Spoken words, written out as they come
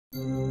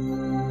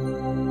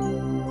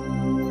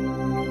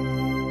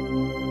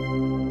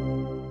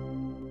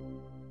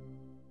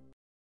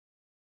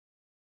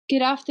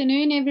Good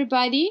afternoon,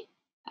 everybody.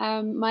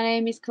 My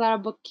name is Clara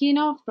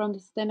Bocchino from the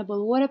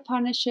Sustainable Water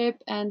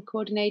Partnership and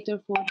coordinator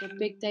for the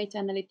Big Data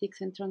Analytics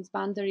and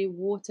Transboundary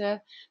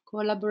Water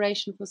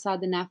Collaboration for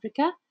Southern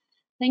Africa.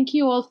 Thank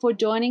you all for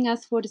joining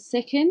us for the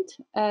second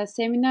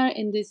seminar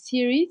in this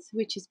series,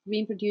 which is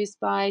being produced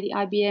by the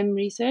IBM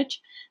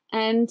Research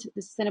and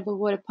the Sustainable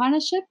Water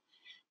Partnership.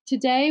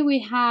 Today we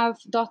have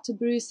Dr.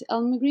 Bruce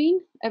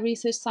Elmegreen, a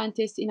research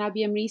scientist in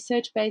IBM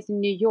Research based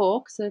in New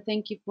York. So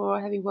thank you for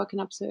having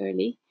woken up so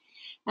early.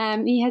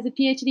 He has a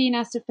PhD in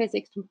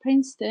astrophysics from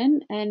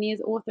Princeton, and he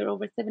is author of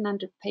over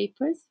 700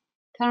 papers.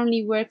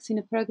 Currently works in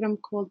a program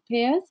called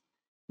PAIRS,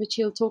 which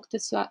he'll talk to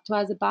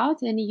us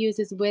about, and he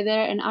uses weather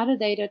and other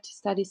data to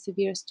study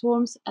severe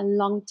storms and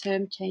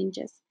long-term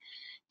changes.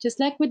 Just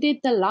like we did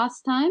the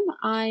last time,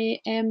 I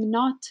am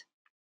not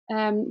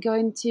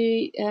going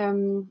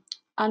to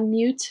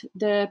unmute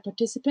the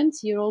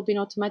participants. You're all been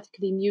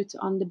automatically mute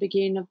on the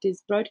beginning of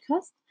this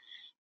broadcast,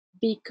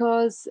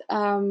 because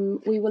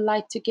we would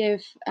like to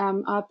give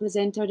our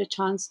presenter the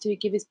chance to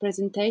give his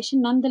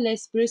presentation.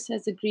 Nonetheless, Bruce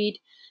has agreed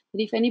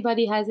that if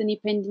anybody has any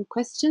pending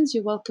questions,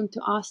 you're welcome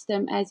to ask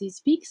them as he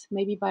speaks,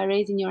 maybe by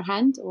raising your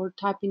hand or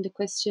typing the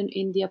question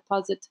in the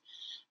opposite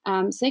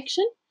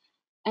section.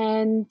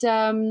 And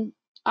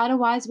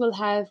otherwise, we'll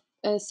have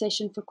a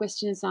session for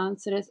questions and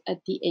answers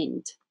at the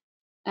end.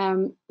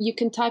 You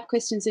can type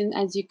questions in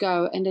as you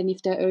go, and then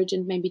if they're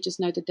urgent, maybe just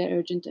note that they're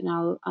urgent and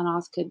I'll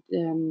ask it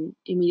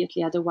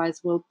immediately. Otherwise,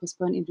 we'll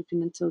postpone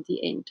everything until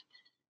the end.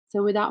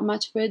 So without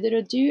much further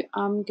ado,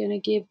 I'm going to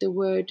give the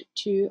word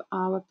to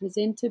our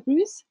presenter,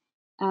 Bruce,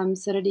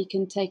 so that he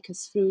can take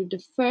us through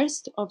the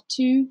first of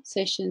two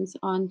sessions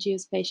on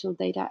geospatial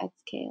data at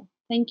scale.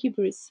 Thank you,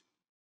 Bruce.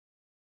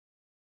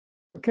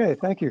 Okay,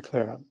 thank you,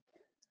 Clara.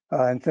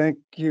 And thank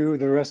you,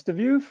 the rest of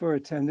you, for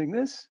attending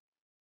this.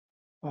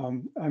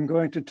 I'm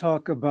going to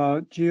talk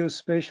about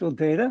geospatial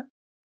data,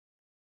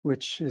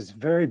 which is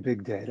very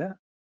big data,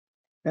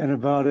 and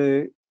about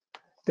a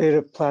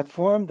data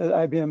platform that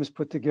IBM has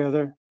put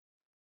together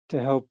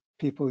to help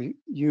people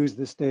use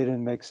this data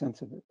and make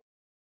sense of it.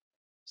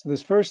 So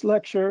this first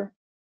lecture,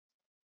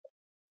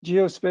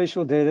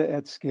 geospatial data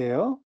at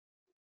scale,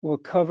 will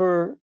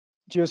cover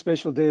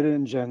geospatial data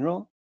in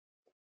general,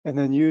 and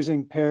then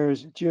using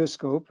PAIRS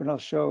Geoscope, and I'll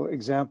show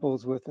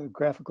examples with a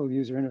graphical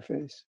user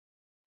interface.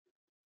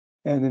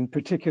 And in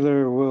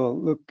particular, we'll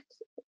look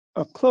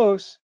up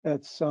close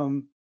at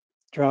some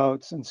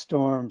droughts and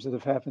storms that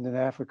have happened in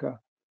Africa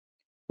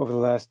over the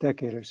last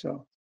decade or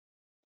so.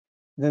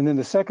 Then in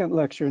the second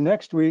lecture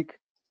next week,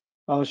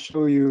 I'll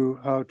show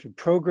you how to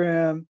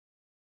program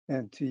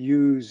and to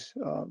use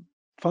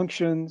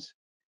functions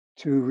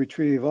to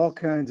retrieve all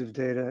kinds of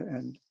data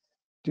and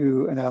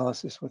do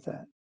analysis with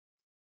that.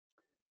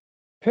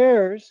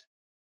 PAIRS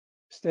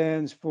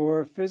stands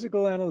for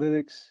Physical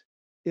Analytics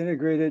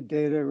Integrated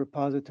Data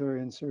Repository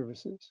and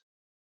Services.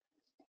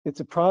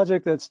 It's a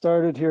project that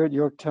started here at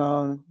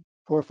Yorktown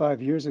 4 or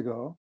 5 years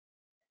ago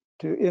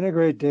to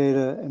integrate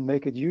data and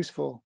make it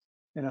useful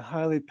in a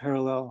highly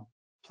parallel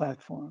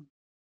platform.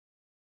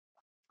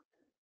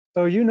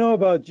 So you know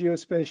about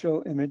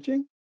geospatial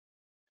imaging.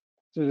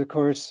 There's, of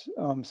course,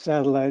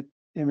 satellite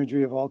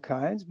imagery of all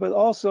kinds, but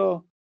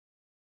also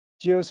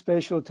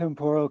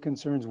geospatial-temporal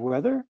concerns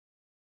weather,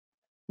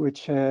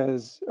 which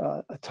has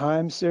a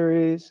time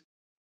series.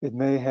 It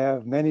may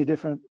have many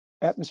different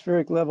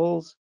atmospheric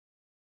levels,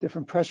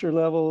 different pressure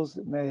levels.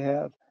 It may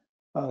have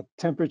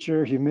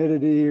temperature,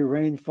 humidity,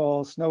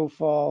 rainfall,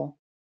 snowfall,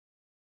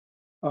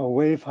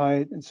 wave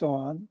height, and so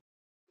on.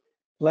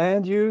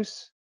 Land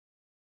use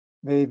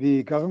may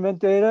be government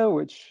data,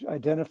 which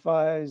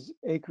identifies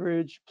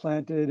acreage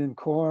planted in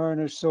corn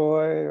or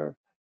soy or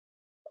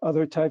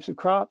other types of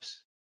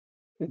crops.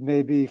 It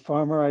may be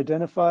farmer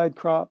identified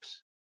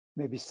crops,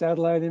 maybe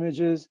satellite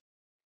images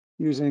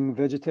using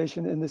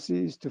vegetation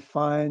indices to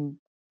find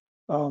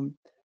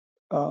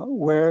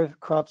where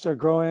crops are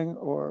growing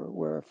or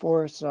where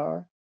forests are.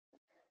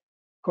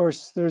 Of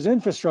course, there's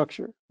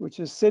infrastructure, which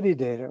is city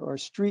data or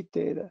street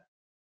data.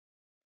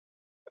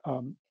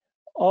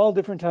 All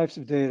different types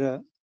of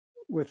data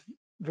with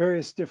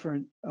various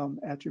different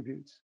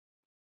attributes.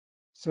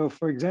 So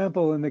for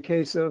example, in the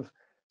case of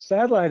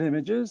satellite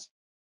images,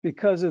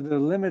 because of the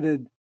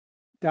limited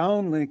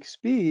downlink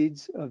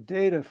speeds of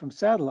data from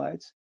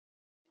satellites,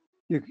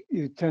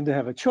 you tend to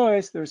have a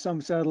choice. There are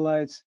some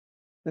satellites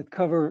that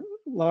cover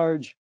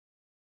large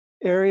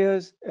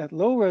areas at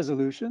low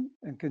resolution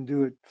and can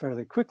do it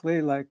fairly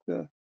quickly, like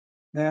the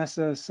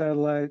NASA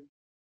satellite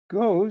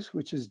GOES,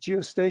 which is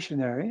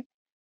geostationary.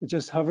 It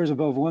just hovers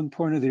above one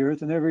point of the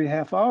Earth, and every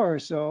half hour or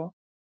so,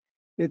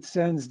 it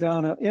sends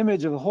down an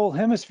image of a whole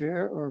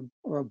hemisphere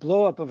or a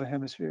blow up of a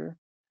hemisphere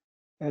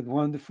at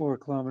 1 to 4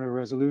 kilometer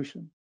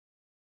resolution.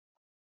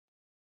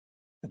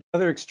 At the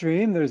other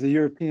extreme, there's the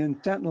European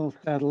Sentinel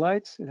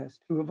satellites. It has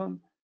 2 of them,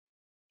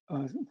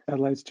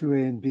 satellites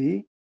 2A and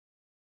B,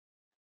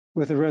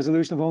 with a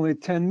resolution of only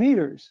 10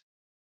 meters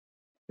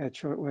at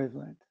short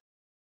wavelength.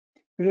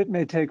 But it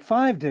may take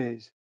 5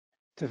 days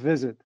to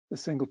visit a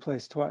single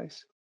place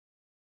twice.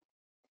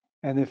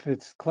 And if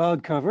it's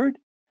cloud covered,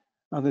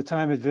 on the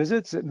time it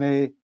visits, it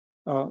may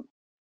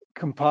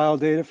compile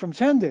data from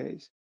 10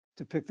 days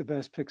to pick the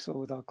best pixel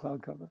without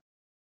cloud cover.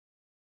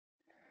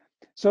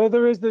 So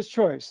there is this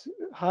choice.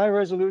 High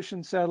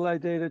resolution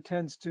satellite data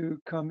tends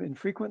to come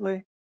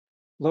infrequently.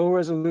 Low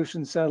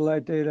resolution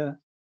satellite data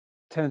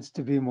tends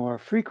to be more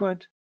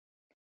frequent.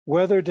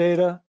 Weather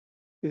data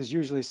is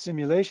usually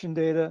simulation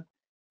data,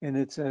 and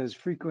it's as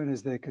frequent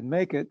as they can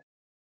make it,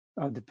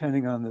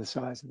 depending on the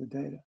size of the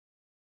data.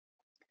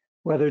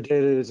 Weather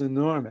data is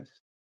enormous.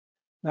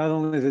 Not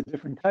only the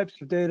different types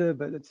of data,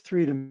 but it's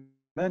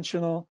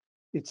three-dimensional,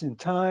 it's in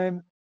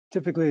time.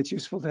 Typically, it's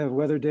useful to have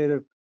weather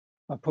data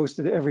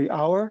posted every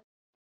hour.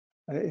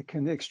 It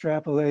can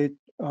extrapolate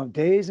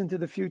days into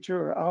the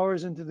future or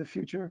hours into the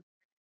future.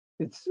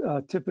 It's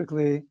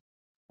typically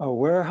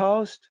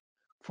warehoused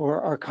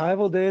for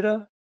archival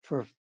data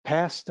for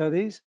past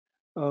studies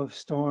of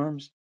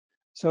storms.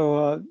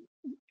 So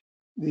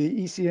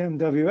the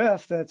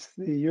ECMWF, that's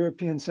the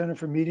European Center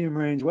for Medium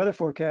Range Weather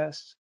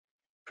Forecasts,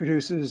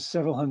 produces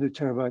several hundred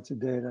terabytes of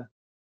data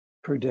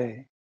per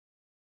day.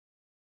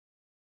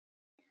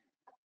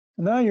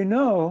 Now you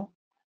know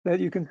that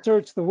you can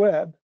search the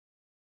web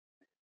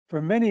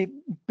for many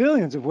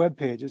billions of web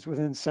pages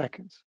within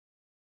seconds.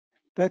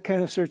 That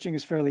kind of searching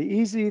is fairly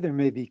easy. There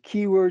may be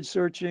keyword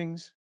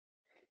searchings.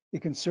 You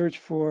can search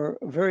for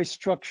very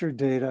structured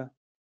data,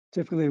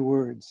 typically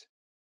words.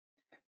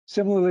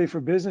 Similarly,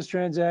 for business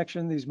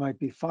transaction, these might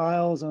be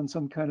files on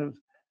some kind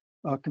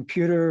of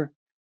computer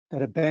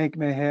that a bank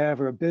may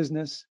have or a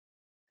business.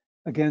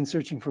 Again,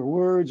 searching for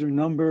words or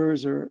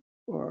numbers or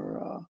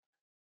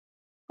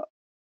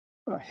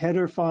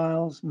header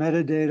files,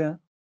 metadata,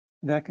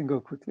 that can go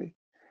quickly.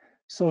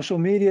 Social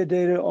media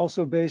data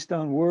also based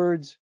on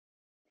words,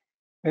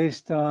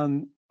 based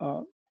on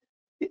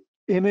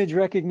image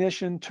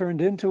recognition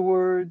turned into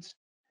words,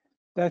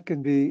 that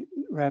can be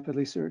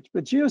rapidly searched.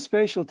 But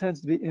geospatial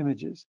tends to be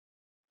images.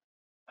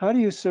 How do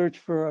you search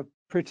for a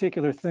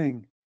particular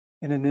thing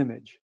in an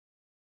image?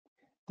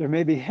 There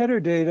may be header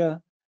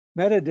data,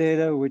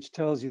 metadata, which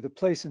tells you the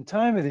place and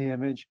time of the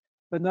image,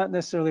 but not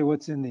necessarily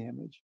what's in the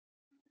image.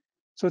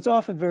 So it's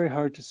often very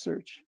hard to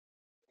search.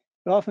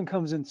 It often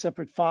comes in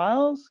separate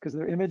files because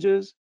they're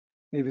images.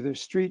 Maybe they're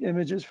street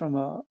images from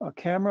a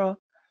camera.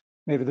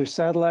 Maybe they're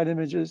satellite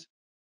images.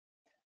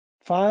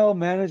 File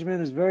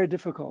management is very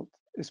difficult,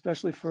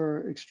 especially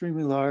for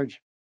extremely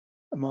large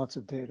amounts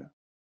of data.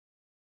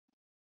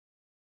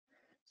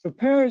 So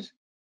PAIR's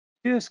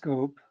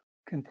Geoscope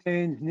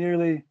contains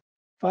nearly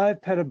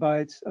 5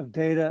 petabytes of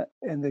data,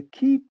 and the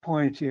key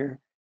point here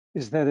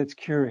is that it's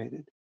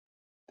curated.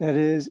 That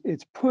is,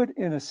 it's put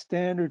in a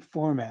standard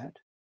format.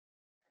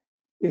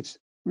 It's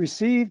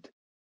received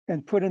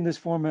and put in this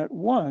format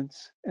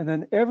once, and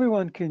then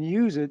everyone can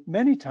use it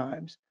many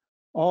times,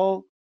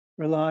 all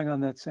relying on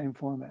that same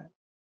format.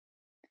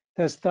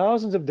 It has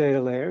thousands of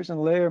data layers, and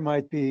a layer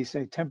might be,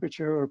 say,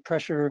 temperature or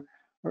pressure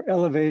or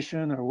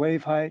elevation or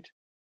wave height,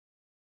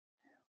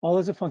 all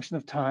as a function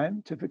of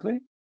time,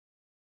 typically.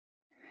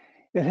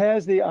 It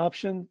has the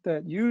option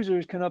that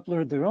users can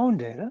upload their own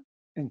data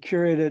and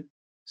curate it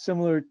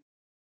similar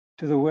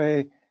to the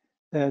way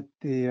that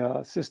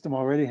the system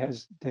already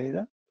has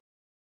data.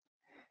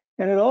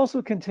 And it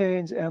also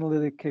contains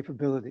analytic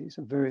capabilities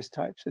of various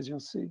types, as you'll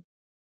see.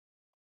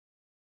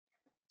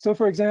 So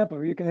for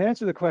example, you can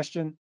answer the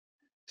question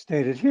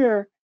stated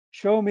here,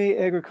 show me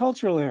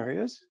agricultural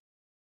areas.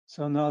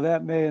 So now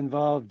that may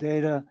involve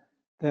data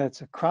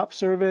that's crop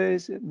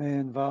surveys. It may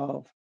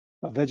involve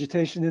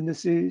vegetation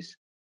indices.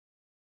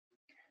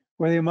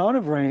 Where the amount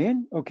of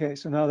rain, okay,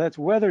 so now that's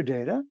weather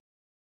data.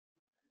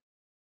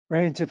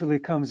 Rain typically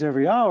comes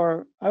every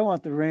hour. I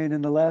want the rain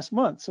in the last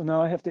month. So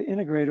now I have to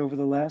integrate over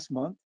the last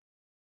month.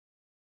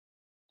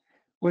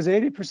 Was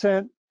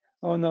 80%?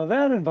 Oh no,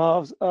 that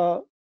involves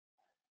a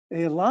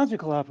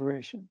logical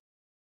operation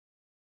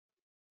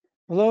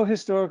below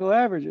historical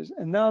averages.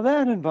 And now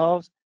that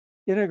involves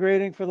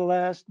integrating for the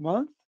last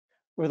month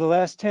or the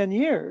last 10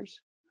 years,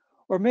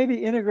 or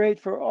maybe integrate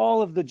for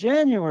all of the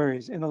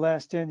Januaries in the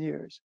last 10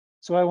 years.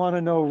 So I want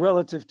to know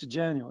relative to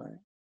January.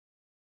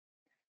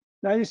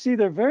 Now you see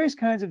there are various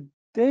kinds of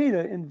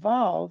data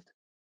involved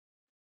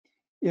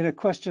in a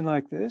question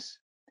like this,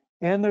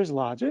 and there's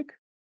logical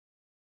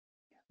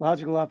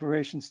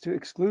operations to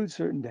exclude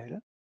certain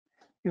data.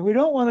 And we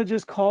don't want to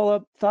just call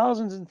up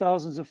thousands and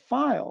thousands of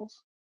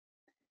files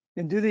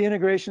and do the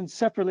integration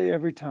separately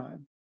every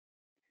time.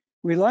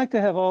 We like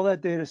to have all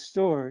that data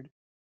stored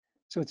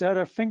so it's at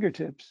our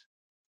fingertips,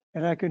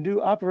 and I can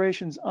do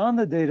operations on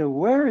the data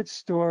where it's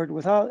stored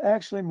without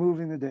actually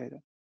moving the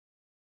data.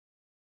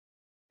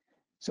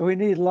 So we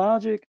need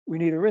logic, we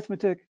need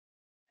arithmetic,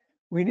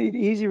 we need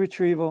easy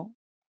retrieval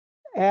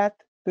at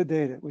the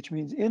data, which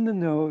means in the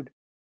node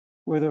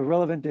where the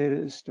relevant data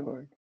is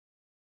stored.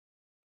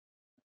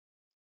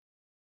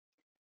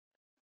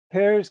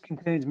 Pairs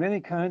contains many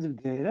kinds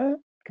of data,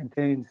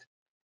 contains,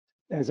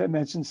 as I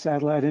mentioned,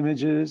 satellite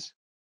images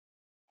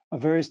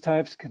of various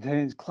types,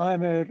 contains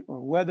climate or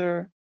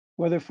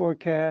weather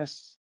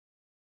forecasts,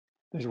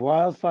 There's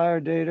wildfire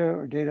data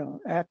or data on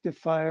active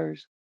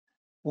fires,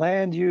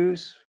 land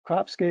use,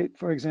 cropscape,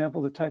 for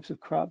example, the types of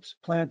crops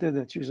planted,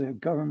 that's usually a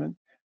government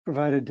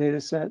provided data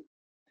set,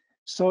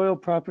 soil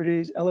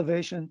properties,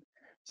 elevation.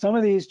 Some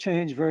of these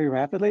change very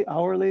rapidly,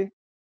 hourly,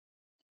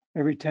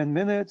 every 10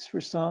 minutes for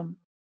some.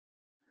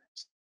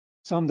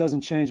 Some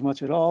doesn't change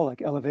much at all,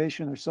 like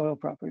elevation or soil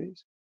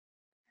properties.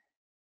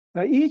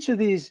 Now, each of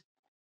these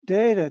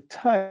data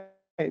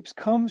types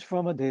comes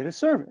from a data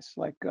service,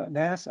 like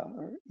NASA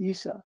or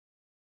ESA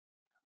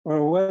or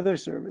a weather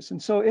service.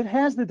 And so it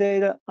has the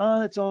data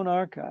on its own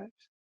archives.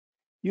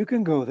 You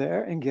can go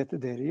there and get the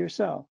data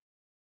yourself.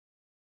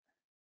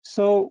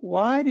 So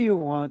why do you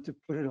want to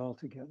put it all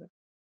together?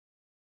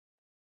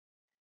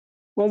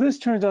 Well, this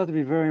turns out to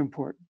be very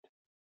important,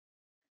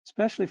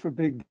 especially for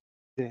big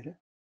data,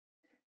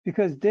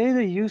 because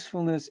data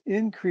usefulness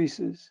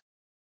increases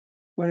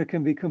when it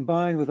can be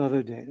combined with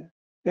other data.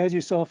 As you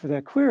saw for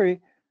that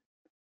query,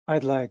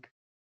 I'd like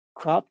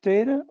crop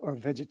data or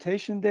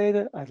vegetation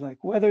data. I'd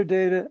like weather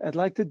data. I'd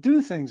like to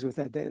do things with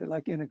that data,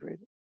 like integrate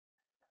it.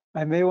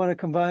 I may want to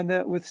combine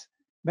that with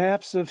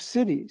maps of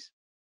cities.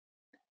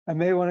 I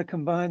may want to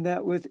combine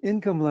that with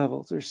income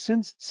levels or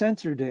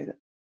sensor data.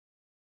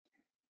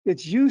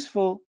 It's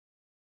useful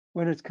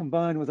when it's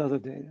combined with other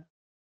data.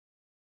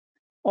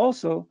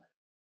 Also,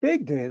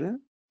 big data,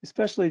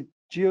 especially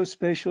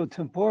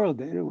geospatial-temporal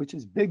data, which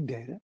is big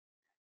data,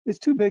 is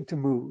too big to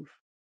move.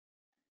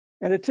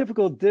 At a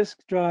typical disk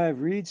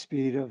drive read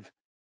speed of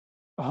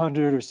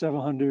 100 or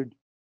 700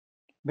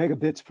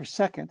 megabits per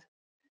second,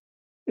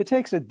 it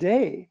takes a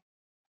day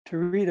to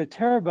read a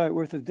terabyte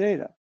worth of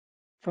data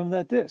from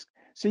that disk.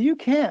 So you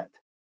can't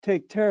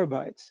take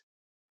terabytes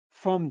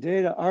from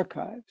data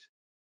archives,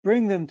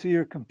 bring them to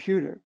your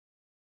computer,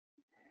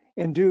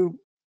 and do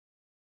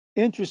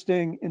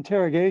interesting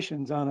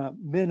interrogations on a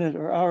minute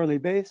or hourly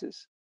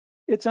basis.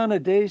 It's on a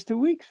days to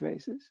weeks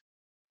basis.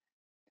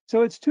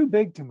 So it's too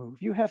big to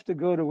move. You have to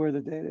go to where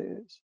the data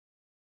is.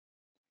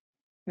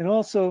 And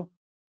also,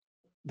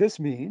 this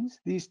means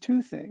these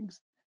two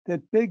things,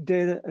 that big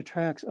data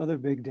attracts other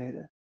big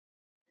data.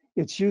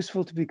 It's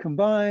useful to be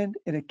combined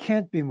and it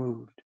can't be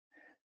moved.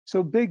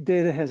 So big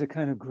data has a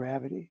kind of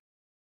gravity.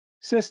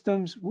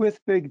 Systems with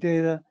big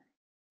data,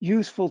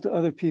 useful to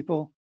other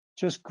people,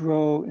 just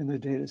grow in the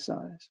data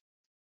size.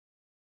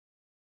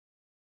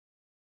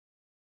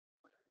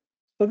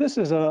 So this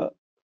is an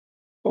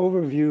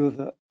overview of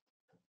the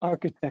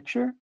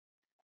architecture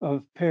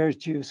of Pairs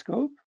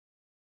Geoscope.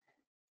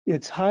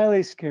 It's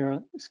highly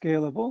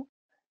scalable.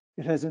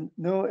 It has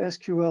no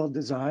SQL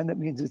design. That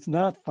means it's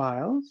not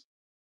files.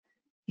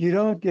 You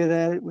don't get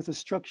at it with a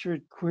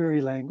structured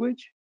query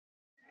language.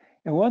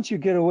 And once you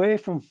get away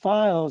from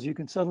files, you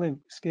can suddenly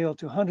scale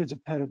to hundreds of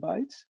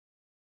petabytes.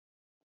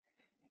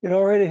 It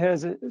already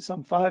has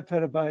some 5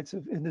 petabytes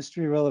of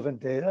industry relevant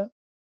data.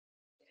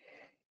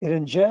 It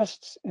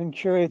ingests and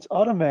curates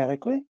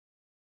automatically,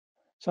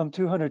 some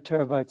 200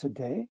 terabytes a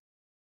day.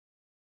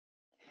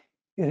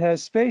 It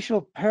has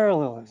spatial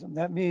parallelism.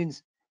 That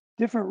means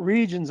different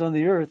regions on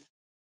the Earth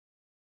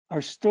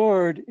are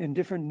stored in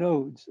different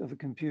nodes of a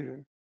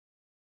computer.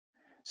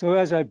 So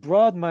as I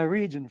broaden my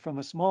region from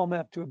a small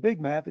map to a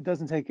big map, it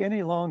doesn't take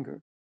any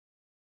longer.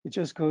 It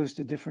just goes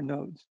to different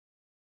nodes.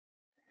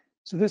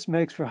 So this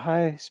makes for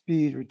high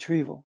speed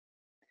retrieval.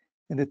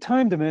 And the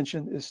time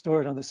dimension is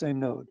stored on the same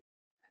node.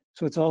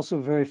 So it's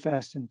also very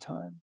fast in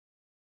time.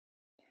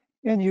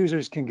 And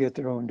users can get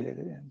their own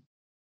data in.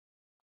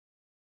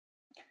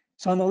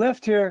 So on the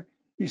left here,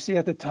 you see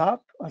at the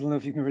top, I don't know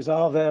if you can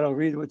resolve that. I'll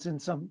read what's in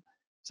some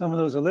of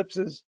those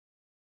ellipses.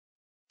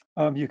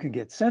 You can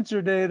get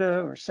sensor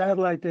data or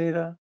satellite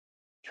data,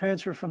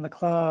 transfer from the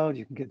cloud.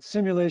 You can get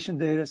simulation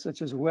data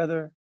such as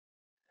weather,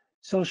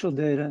 social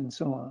data, and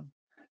so on.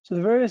 So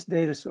the various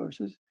data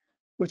sources,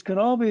 which can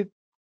all be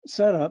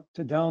set up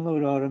to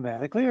download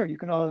automatically, or you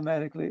can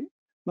automatically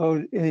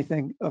load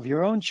anything of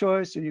your own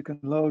choice, or you can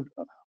load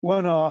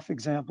one-off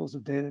examples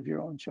of data of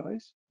your own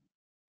choice.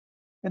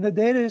 And the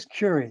data is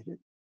curated.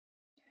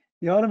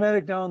 The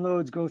automatic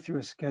downloads go through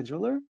a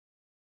scheduler.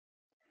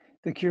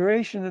 The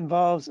curation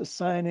involves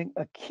assigning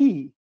a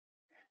key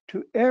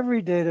to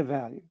every data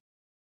value.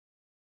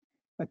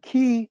 A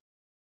key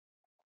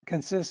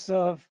consists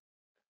of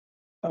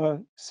a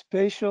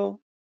spatial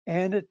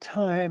and a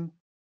time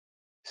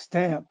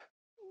stamp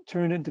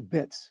turned into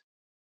bits.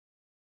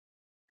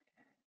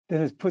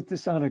 Then it's put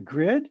this on a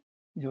grid.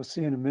 You'll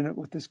see in a minute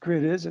what this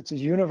grid is. It's a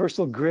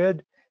universal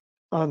grid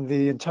on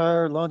the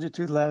entire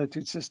longitude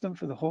latitude system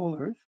for the whole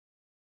Earth.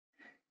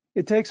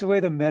 It takes away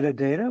the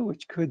metadata,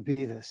 which could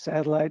be the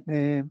satellite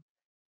name,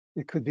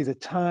 it could be the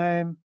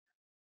time,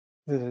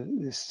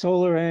 the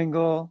solar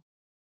angle,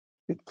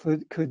 it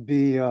could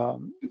be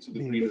into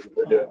the green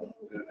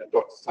and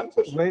Dr.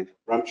 Santosh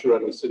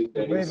Ramcharan was sitting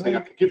there and he was saying,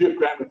 I could give you a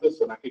gram of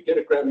this and I could get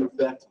a gram of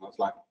that. And I was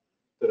like,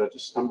 did I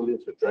just stumble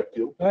into a drug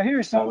deal? I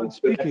hear someone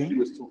speaking. But actually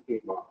was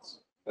talking about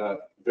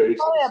very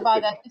Sorry specific,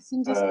 about that. It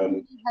seems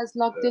somebody has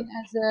logged in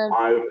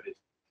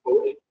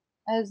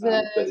as a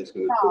that is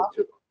going to talk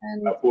to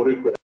and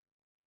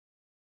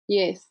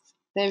yes,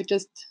 they've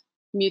just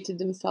muted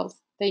themselves.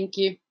 Thank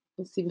you.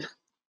 Let's see.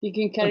 You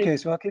can carry. Okay,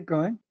 so I'll keep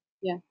going.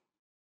 Yeah.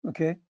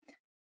 Okay.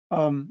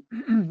 I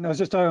was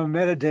just talking about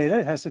metadata.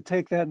 It has to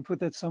take that and put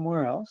that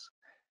somewhere else.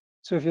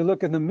 So if you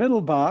look in the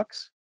middle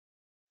box,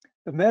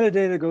 the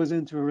metadata goes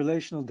into a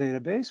relational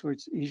database where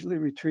it's easily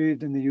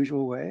retrieved in the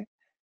usual way.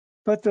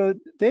 But the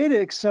data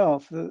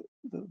itself, the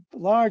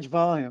large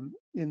volume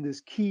in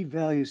this key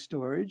value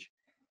storage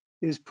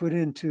is put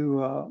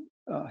into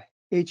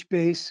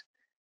HBase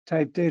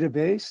type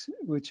database,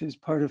 which is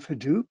part of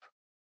Hadoop.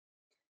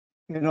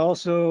 And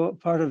also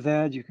part of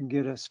that, you can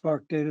get a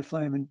Spark data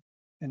frame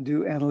and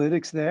do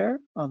analytics there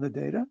on the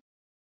data.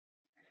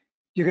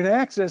 You can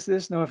access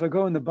this. Now, if I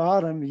go in the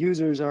bottom,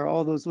 users are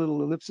all those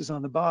little ellipses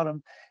on the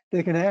bottom.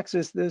 They can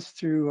access this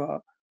through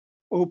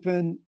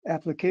open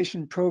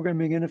application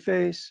programming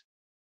interface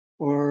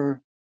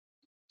or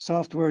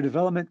software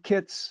development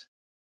kits,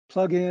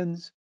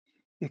 plugins.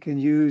 You can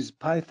use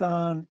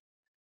Python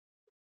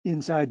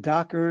inside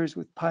Dockers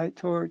with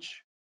PyTorch,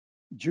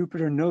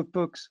 Jupyter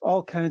notebooks,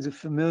 all kinds of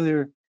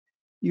familiar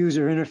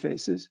user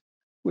interfaces,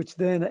 which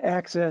then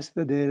access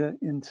the data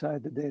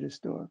inside the data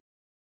store.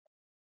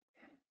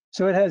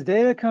 So it has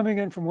data coming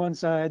in from one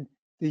side,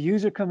 the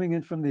user coming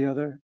in from the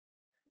other.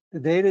 The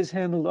data is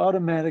handled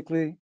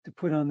automatically to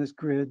put on this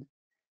grid.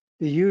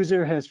 The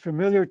user has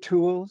familiar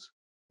tools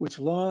which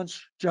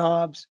launch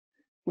jobs,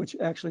 which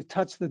actually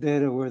touch the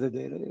data where the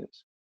data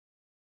is.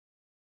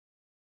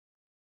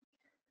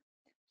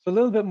 So a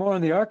little bit more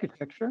on the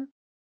architecture.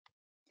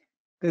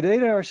 The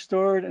data are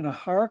stored in a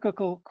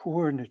hierarchical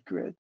coordinate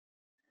grid.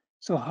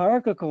 So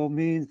hierarchical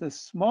means the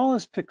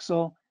smallest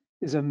pixel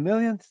is a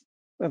millionth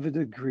of a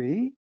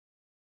degree,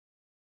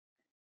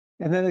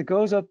 and then it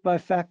goes up by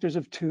factors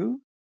of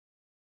 2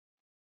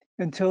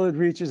 until it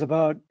reaches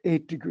about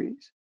 8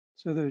 degrees.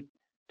 So there are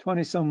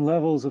 20-some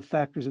levels of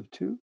factors of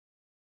 2.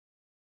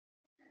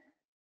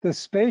 The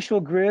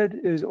spatial grid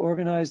is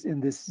organized in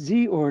this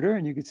Z order,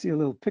 and you can see a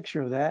little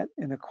picture of that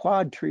in a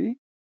quad tree.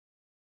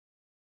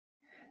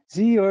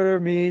 Z order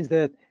means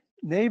that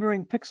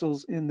neighboring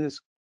pixels in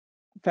this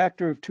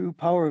factor of 2,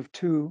 power of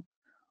 2,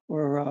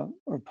 or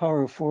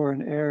power of 4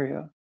 in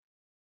area,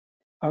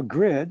 a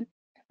grid,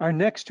 are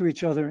next to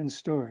each other in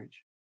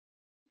storage.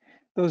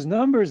 Those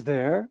numbers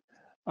there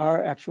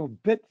are actual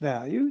bit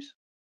values,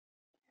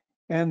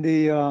 and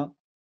the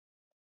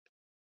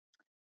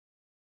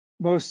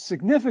most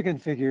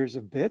significant figures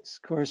of bits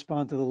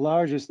correspond to the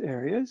largest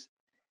areas,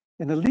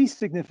 and the least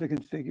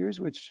significant figures,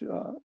 which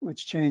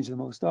change the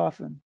most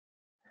often,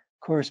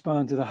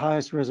 correspond to the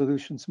highest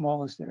resolution,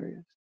 smallest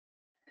areas.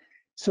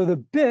 So the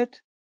bit,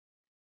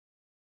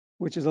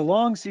 which is a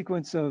long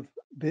sequence of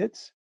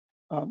bits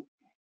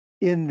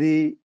in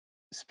the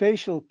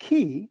spatial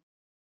key,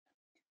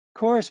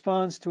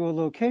 corresponds to a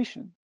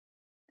location.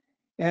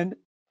 And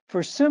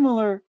for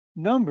similar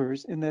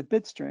numbers in that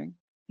bit string,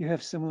 you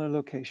have similar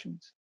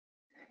locations.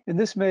 And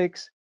this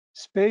makes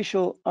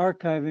spatial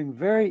archiving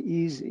very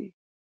easy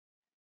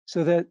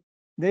so that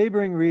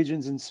neighboring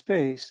regions in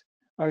space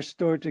are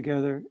stored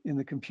together in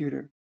the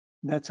computer.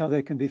 And that's how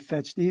they can be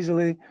fetched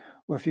easily.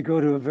 Or if you go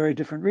to a very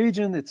different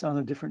region, it's on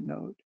a different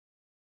node.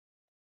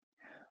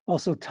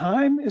 Also,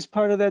 time is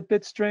part of that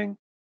bit string,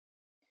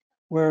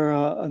 where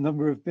a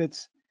number of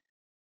bits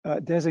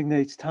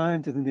designates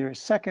time to the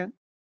nearest second,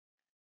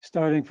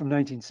 starting from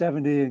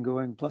 1970 and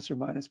going plus or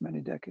minus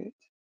many decades.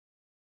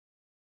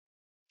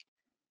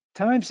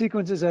 Time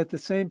sequences at the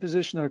same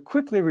position are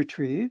quickly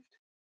retrieved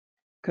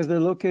because they're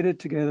located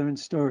together in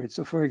storage.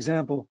 So for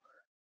example,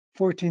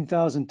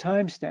 14,000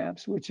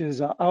 timestamps, which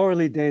is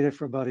hourly data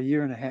for about a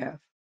year and a half.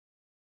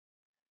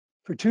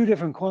 For two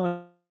different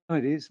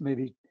quantities,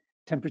 maybe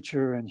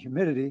temperature and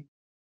humidity,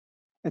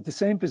 at the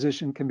same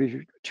position can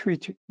be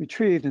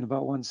retrieved in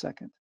about 1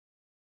 second.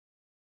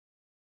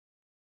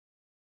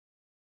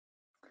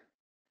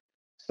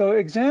 So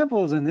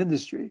examples in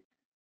industry,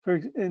 for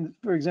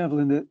example,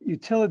 in the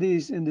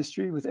utilities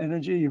industry with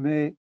energy, you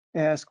may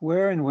ask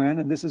where and when,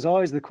 and this is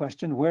always the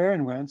question, where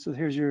and when. So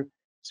here's your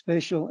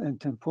spatial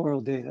and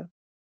temporal data.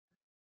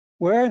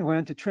 Where and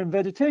when to trim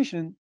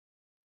vegetation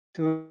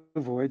to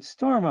avoid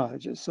storm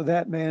outages. So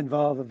that may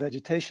involve a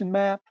vegetation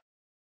map,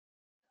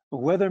 a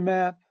weather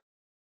map,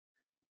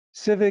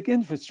 civic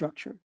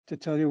infrastructure to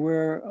tell you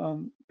where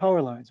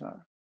power lines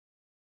are.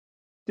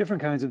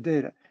 Different kinds of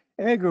data.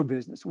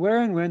 Agribusiness, where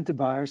and when to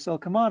buy or sell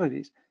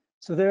commodities.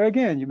 So there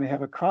again, you may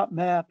have a crop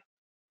map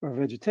or a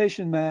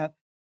vegetation map.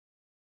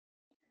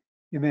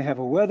 You may have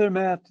a weather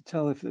map to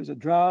tell if there's a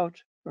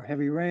drought or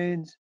heavy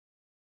rains.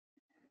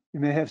 You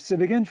may have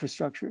civic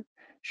infrastructure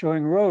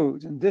showing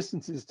roads and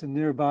distances to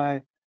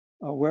nearby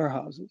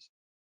warehouses.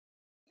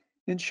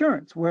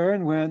 Insurance, where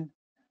and when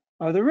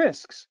are the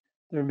risks?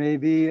 There may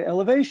be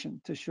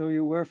elevation to show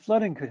you where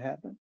flooding could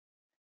happen.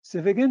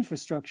 Civic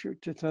infrastructure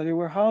to tell you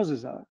where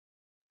houses are.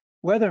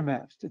 Weather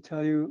maps to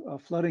tell you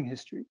flooding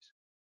histories.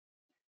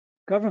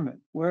 Government,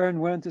 where and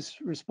when to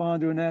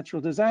respond to a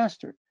natural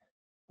disaster.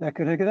 That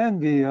could then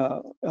be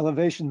an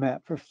elevation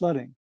map for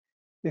flooding.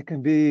 It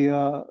can be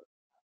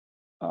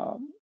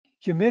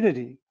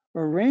humidity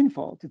or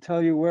rainfall to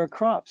tell you where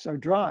crops are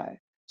dry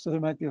So there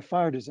might be a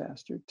fire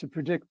disaster to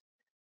predict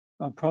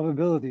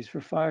probabilities for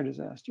fire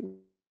disasters.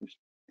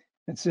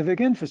 And civic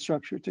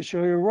infrastructure to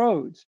show you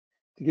roads,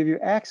 to give you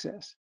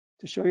access,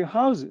 to show you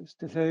houses,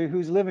 to tell you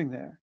who's living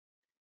there,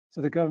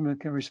 so the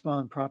government can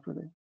respond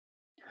properly.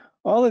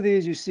 All of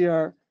these you see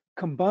are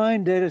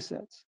combined data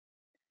sets,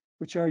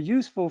 which are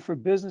useful for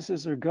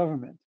businesses or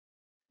government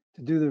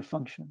to do their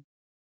function.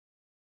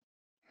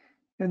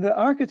 And the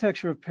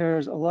architecture of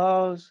pairs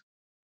allows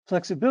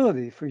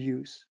flexibility for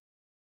use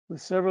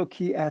with several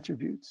key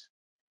attributes.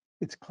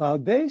 It's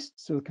cloud-based,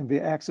 so it can be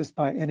accessed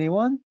by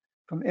anyone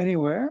from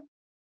anywhere.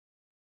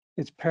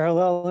 It's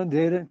parallel in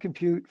data and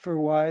compute for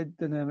wide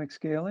dynamic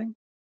scaling.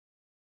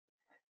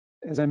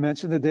 As I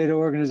mentioned, the data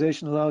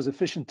organization allows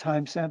efficient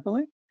time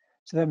sampling.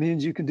 So that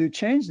means you can do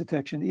change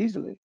detection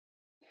easily.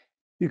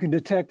 You can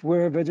detect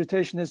where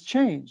vegetation has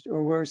changed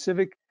or where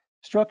civic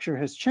structure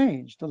has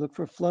changed to look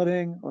for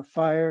flooding or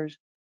fires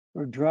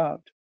or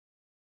drought.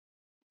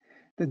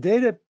 The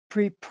data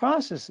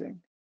pre-processing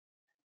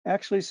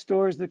actually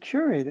stores the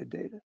curated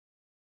data.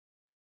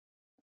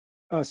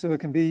 So it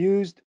can be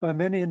used by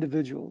many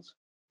individuals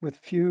with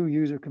few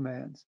user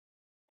commands,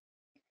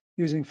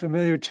 using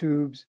familiar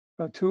tools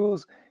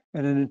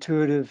and an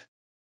intuitive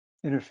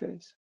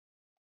interface.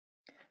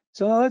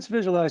 So now let's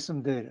visualize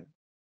some data.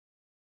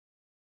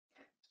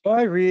 So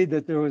I read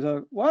that there was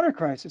a water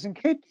crisis in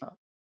Cape Town.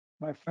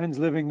 My friends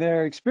living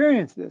there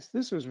experienced this.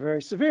 This was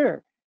very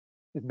severe.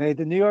 It made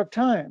the New York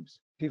Times.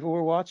 People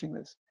were watching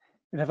this.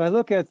 And if I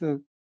look at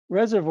the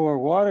reservoir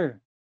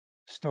water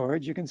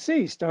storage, you can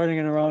see starting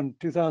in around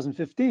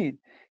 2015,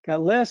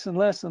 got less and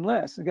less and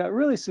less. It got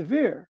really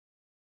severe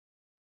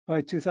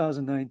by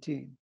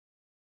 2019.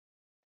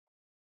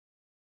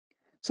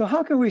 So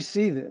how can we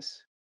see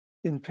this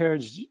in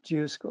Pairs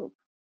Geoscope?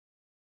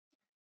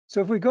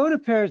 So if we go to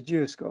Pairs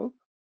Geoscope,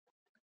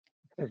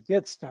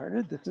 get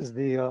started, this is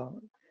the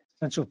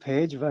central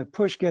page. If I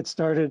push get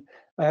started,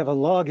 I have a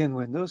login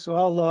window, so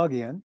I'll log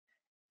in.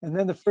 And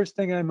then the first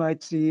thing I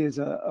might see is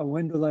a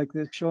window like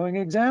this showing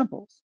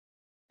examples.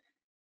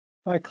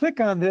 If I click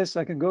on this,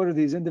 I can go to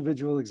these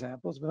individual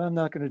examples, but I'm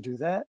not going to do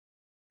that.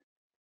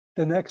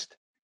 The next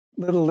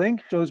little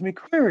link shows me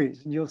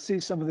queries, and you'll see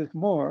some of this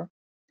more.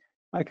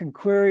 I can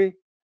query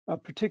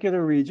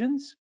particular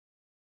regions,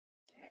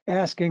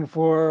 asking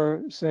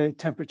for, say,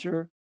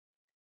 temperature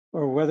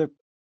or weather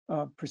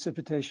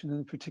precipitation in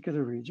a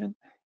particular region.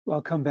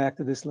 I'll come back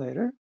to this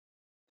later.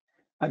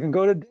 I can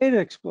go to Data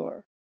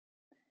Explorer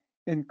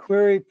and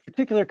query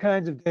particular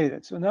kinds of data.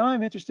 So now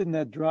I'm interested in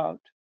that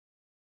drought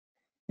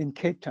in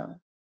Cape Town.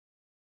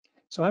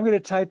 So I'm going to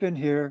type in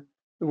here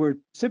the word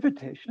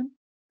precipitation,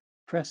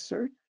 press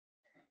search.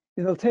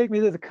 It'll take me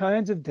to the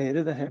kinds of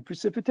data that have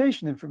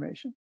precipitation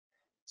information.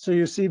 So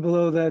you see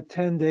below that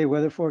 10-day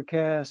weather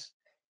forecast,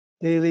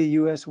 daily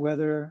US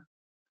weather,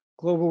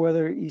 global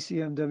weather,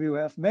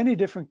 ECMWF, many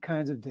different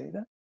kinds of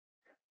data.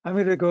 I'm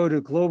going to go to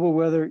global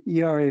weather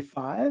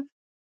ERA5.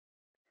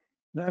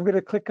 And I'm going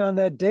to click on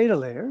that data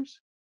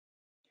layers,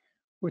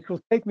 which will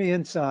take me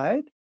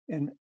inside.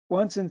 And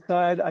once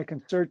inside, I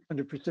can search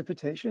under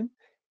precipitation.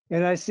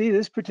 And I see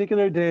this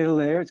particular data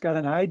layer. It's got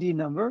an ID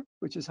number,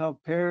 which is how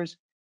Pairs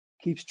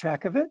keeps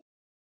track of it.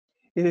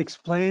 It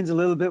explains a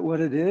little bit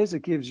what it is.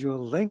 It gives you a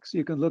link so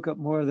you can look up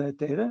more of that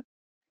data.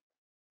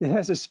 It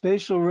has a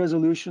spatial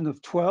resolution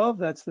of 12.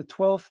 That's the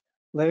 12th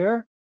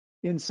layer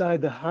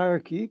inside the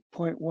hierarchy,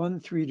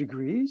 0.13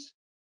 degrees.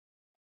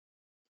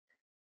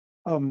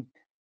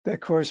 That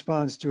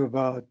corresponds to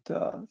about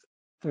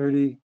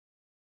 30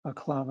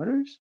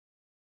 kilometers.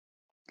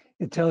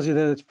 It tells you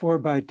that it's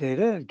 4-byte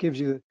data. It gives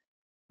you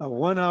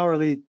 1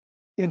 hourly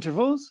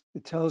intervals.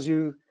 It tells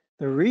you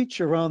the reach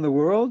around the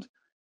world,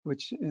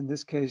 which in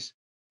this case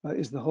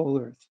is the whole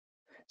Earth.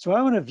 So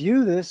I want to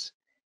view this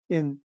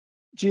in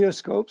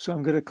Geoscope. So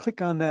I'm going to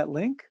click on that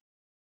link.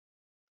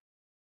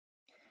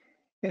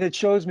 And it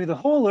shows me the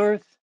whole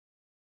Earth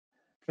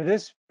for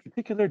this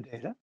particular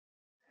data.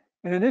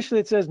 And initially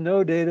it says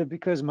no data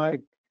because my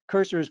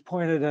cursor is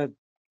pointed at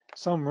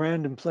some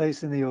random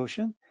place in the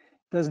ocean.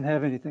 It doesn't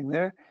have anything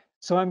there.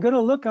 So I'm going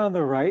to look on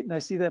the right and I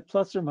see that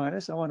plus or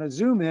minus. I want to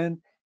zoom in.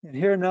 And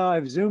here now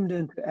I've zoomed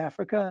into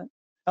Africa,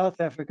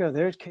 South Africa.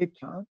 There's Cape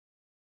Town.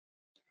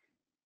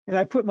 And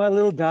I put my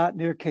little dot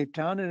near Cape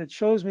Town and it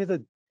shows me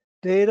the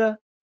data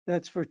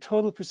that's for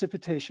total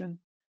precipitation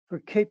for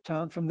Cape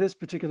Town from this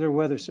particular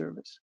weather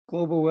service,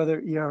 global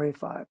weather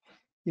ERA5.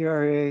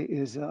 ERA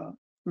is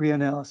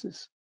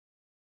reanalysis.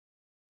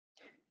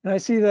 And I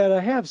see that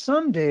I have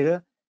some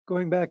data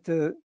going back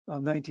to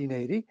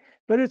 1980,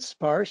 but it's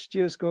sparse.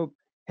 Geoscope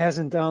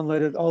hasn't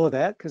downloaded all of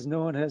that because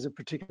no one has a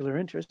particular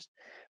interest.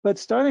 But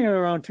starting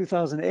around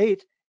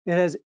 2008, it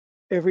has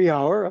every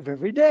hour of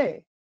every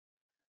day.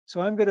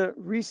 So I'm going to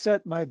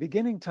reset my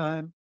beginning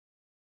time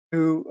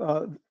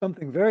to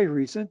something very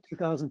recent,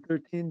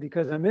 2013,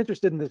 because I'm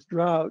interested in this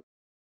drought,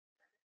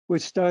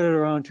 which started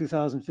around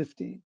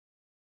 2015.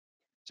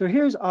 So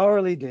here's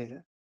hourly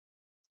data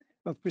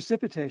of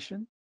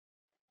precipitation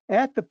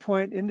at the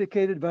point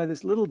indicated by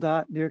this little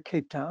dot near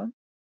Cape Town.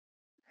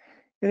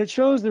 And it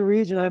shows the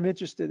region I'm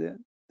interested in,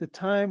 the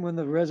time when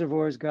the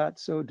reservoirs got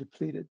so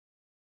depleted.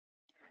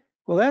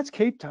 Well, that's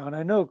Cape Town.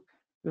 I know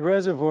the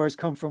reservoirs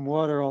come from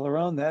water all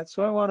around that,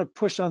 so I want to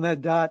push on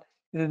that dot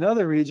in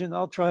another region.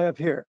 I'll try up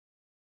here.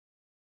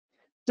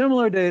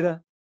 Similar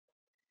data,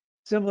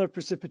 similar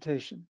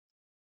precipitation.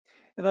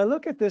 And I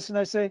look at this and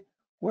I say,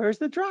 where's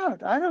the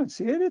drought? I don't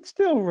see it. It's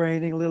still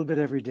raining a little bit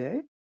every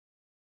day.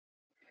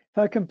 If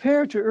I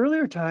compare to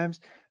earlier times,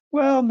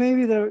 well,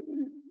 maybe the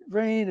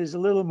rain is a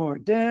little more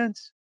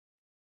dense.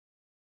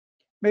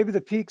 Maybe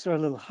the peaks are a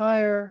little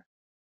higher.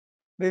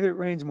 Maybe it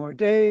rains more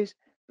days,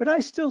 but I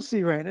still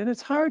see rain. And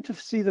it's hard to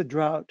see the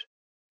drought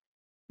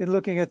in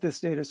looking at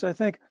this data. So I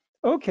think,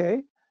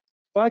 okay,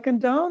 well, I can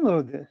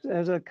download this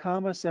as a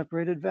comma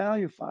separated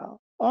value file,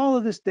 all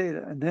of this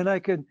data, and then I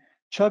could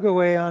chug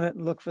away on it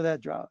and look for that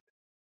drought.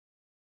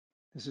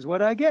 This is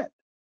what I get.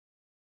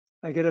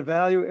 I get a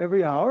value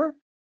every hour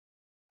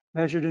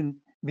measured in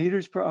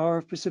meters per hour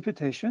of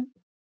precipitation.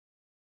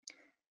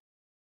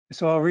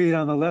 So I'll read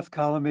on the left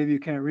column, maybe you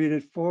can't read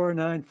it,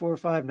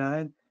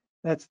 49459.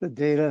 That's the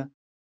data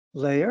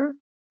layer.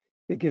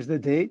 It gives the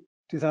date,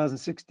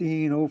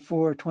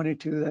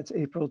 2016-04-22, that's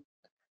April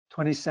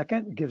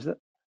 22nd. It gives the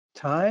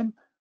time,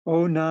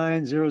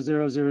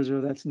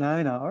 090000, that's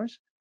 9 hours,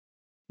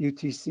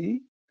 UTC.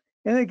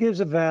 And it gives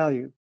a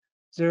value,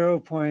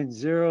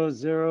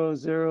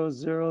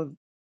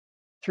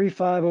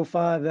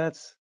 0.00003505,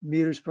 that's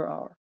meters per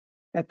hour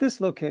at this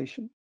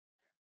location.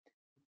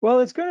 Well,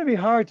 it's going to be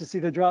hard to see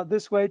the drought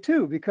this way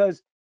too,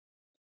 because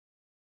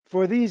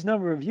for these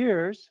number of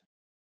years,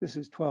 this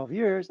is 12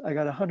 years, I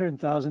got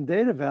 100,000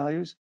 data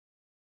values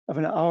of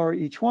an hour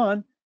each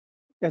one.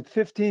 At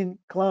 15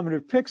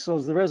 kilometer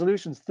pixels, the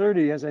resolution's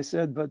 30, as I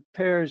said, but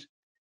pairs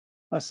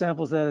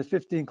samples that at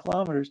 15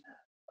 kilometers.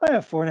 I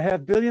have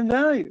 4.5 billion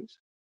values.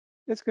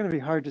 It's going to be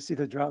hard to see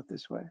the drought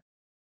this way.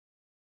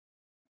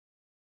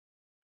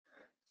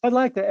 I'd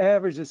like to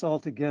average this all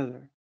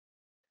together,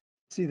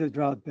 see the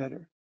drought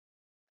better.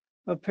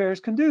 But pairs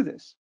can do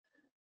this.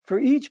 For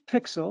each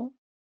pixel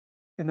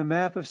in the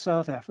map of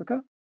South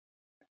Africa,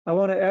 I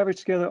want to average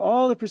together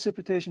all the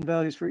precipitation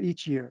values for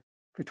each year,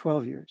 for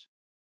 12 years.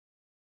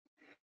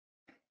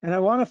 And I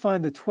want to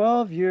find the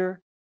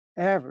 12-year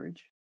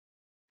average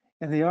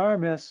and the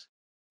RMS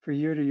for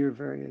year-to-year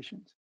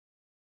variations.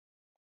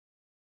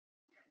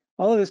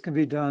 All of this can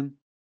be done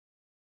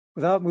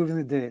without moving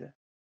the data.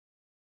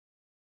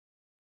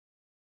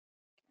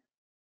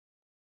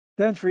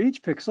 Then for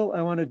each pixel,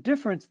 I want to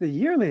difference the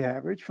yearly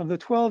average from the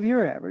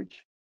 12-year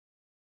average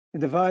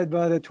and divide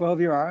by the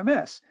 12-year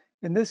RMS.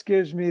 And this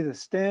gives me the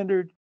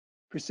standard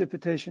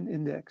precipitation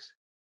index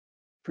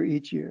for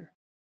each year.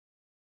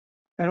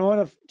 And I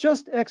want to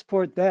just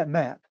export that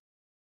map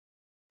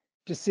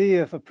to see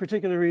if a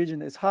particular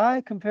region is high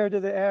compared to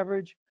the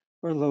average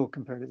or low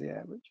compared to the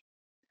average.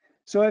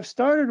 So I've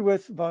started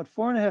with about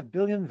 4.5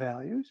 billion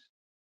values,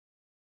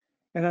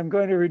 and I'm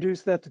going to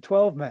reduce that to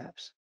 12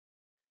 maps,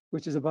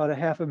 which is about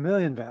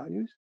 500,000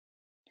 values.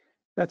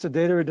 That's a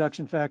data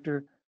reduction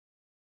factor.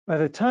 By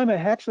the time I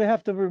actually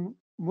have to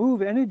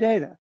remove any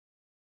data,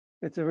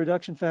 it's a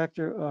reduction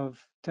factor of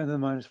 10 to the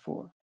minus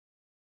 4.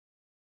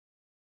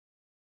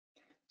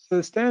 So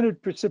the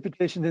standard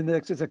precipitation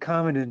index is a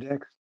common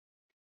index.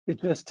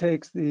 It just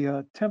takes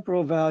the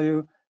temporal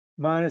value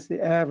minus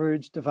the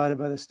average divided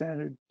by the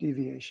standard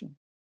deviation.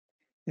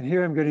 And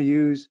here I'm going to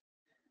use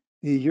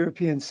the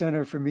European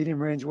Center for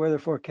Medium Range Weather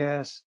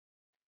Forecasts,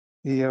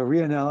 the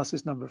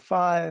reanalysis number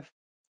 5,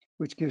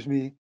 which gives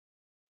me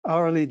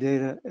hourly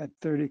data at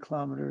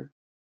 30-kilometer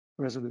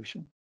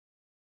resolution.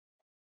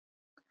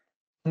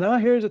 Now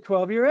here's a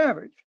 12-year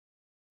average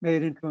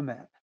made into a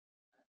map.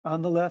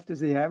 On the left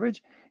is the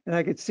average, and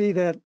I could see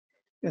that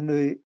in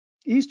the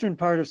eastern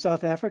part of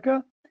South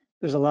Africa,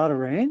 there's a lot of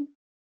rain.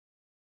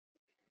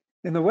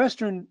 In the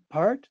western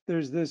part,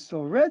 there's this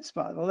red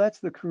spot. Well, that's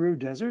the Karoo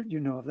Desert, you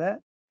know of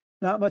that.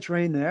 Not much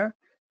rain there.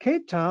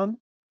 Cape Town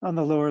on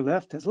the lower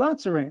left has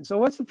lots of rain. So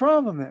what's the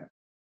problem there?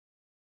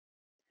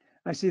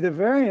 I see the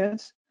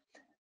variance,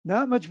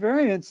 not much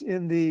variance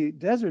in the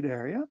desert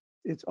area.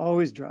 It's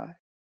always dry.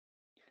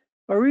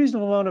 A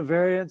reasonable amount of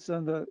variance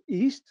on the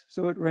east,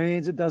 so it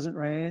rains, it doesn't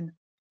rain.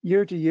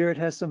 Year to year, it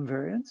has some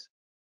variance.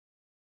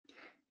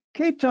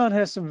 Cape Town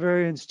has some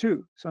variance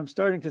too, so I'm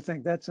starting to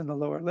think that's in the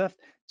lower left.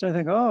 So I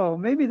think, oh,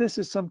 maybe this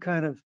is some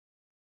kind of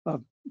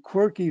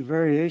quirky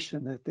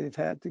variation that they've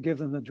had to give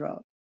them the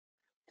drought.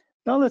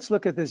 Now let's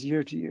look at this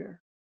year to year.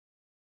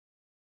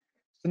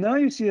 So now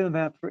you see the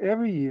map for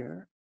every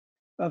year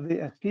of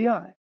the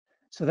SPI.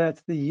 So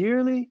that's the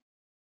yearly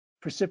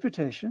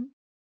precipitation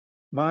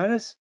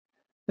minus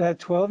that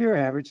 12-year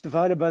average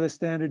divided by the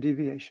standard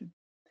deviation.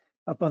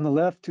 Up on the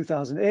left,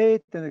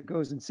 2008, then it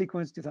goes in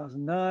sequence,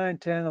 2009,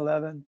 10,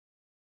 11.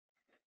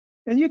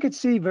 And you could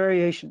see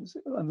variations.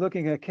 I'm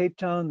looking at Cape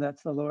Town,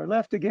 that's the lower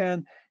left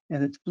again,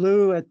 and it's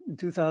blue in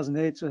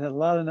 2008, so it had a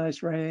lot of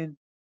nice rain.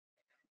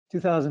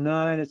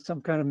 2009, it's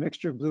some kind of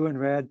mixture of blue and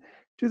red.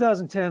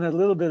 2010 had a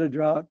little bit of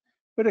drought,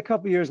 but a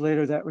couple years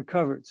later that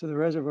recovered, so the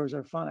reservoirs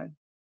are fine.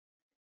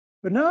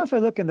 But now if I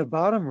look in the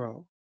bottom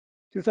row,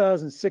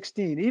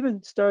 2016,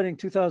 even starting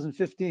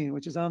 2015,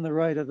 which is on the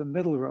right of the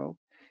middle row,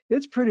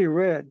 it's pretty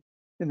red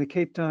in the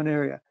Cape Town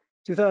area.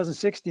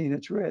 2016,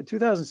 it's red.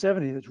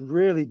 2017, it's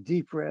really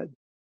deep red.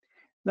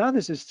 Now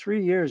this is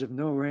 3 years of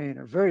no rain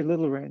or very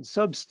little rain,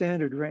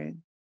 substandard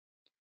rain.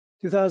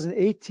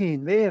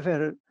 2018 may have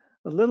had a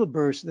little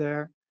burst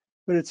there,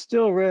 but it's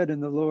still red in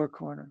the lower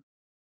corner.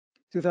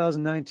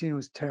 2019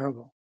 was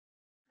terrible.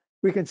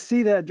 We can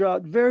see that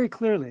drought very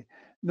clearly.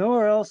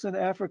 Nowhere else in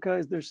Africa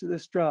is there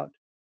this drought,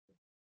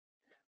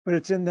 but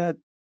it's in that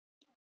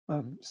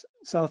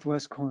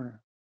southwest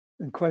corner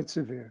and quite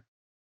severe.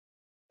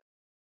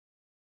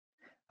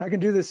 I can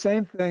do the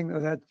same thing.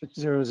 That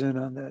zeroes in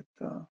on that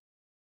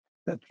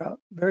that drought.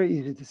 Very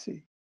easy to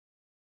see.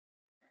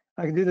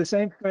 I can do the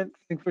same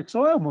thing for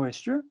soil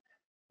moisture,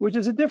 which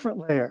is a different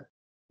layer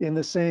in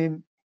the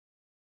same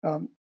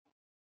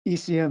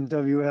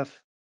ECMWF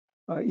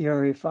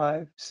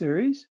ERA5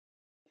 series.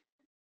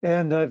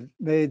 And I've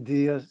made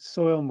the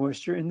soil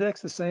moisture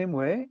index the same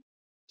way,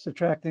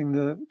 subtracting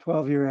the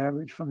 12-year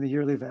average from the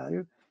yearly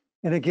value.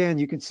 And again,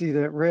 you can see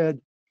that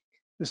red,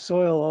 the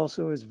soil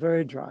also is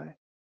very dry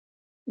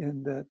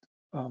in that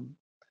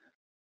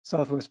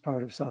southwest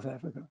part of South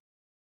Africa.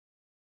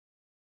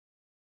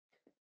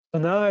 So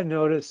now I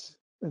notice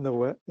in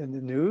the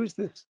news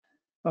this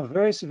a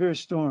very severe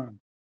storm,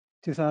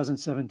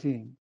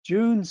 2017,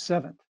 June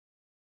 7th.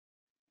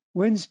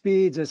 Wind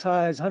speeds as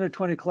high as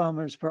 120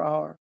 kilometers per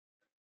hour,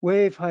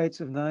 wave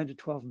heights of 9 to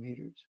 12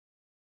 meters.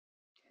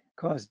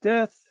 Caused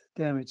death,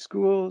 damaged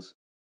schools,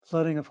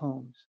 flooding of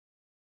homes.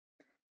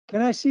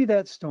 Can I see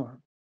that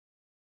storm?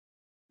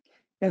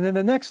 And in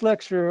the next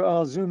lecture,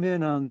 I'll zoom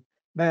in on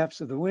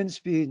maps of the wind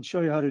speed and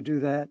show you how to do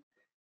that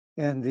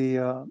and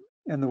the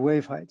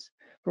wave heights.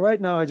 But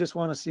right now, I just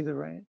want to see the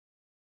rain.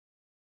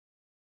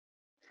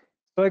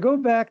 So I go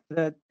back to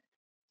that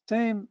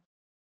same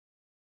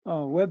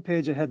web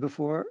page I had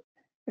before,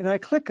 and I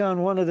click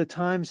on one of the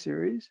time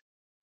series,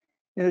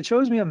 and it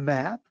shows me a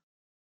map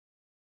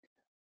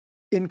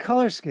in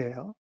color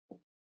scale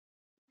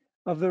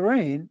of the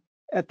rain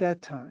at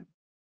that time.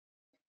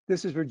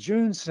 This is for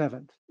June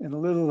 7th, and a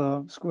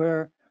little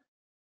square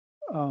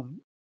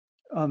on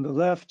the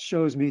left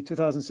shows me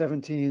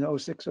 2017,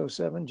 06,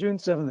 07, June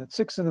 7th at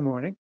 6 in the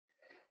morning.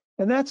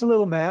 And that's a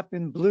little map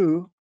in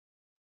blue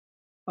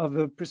of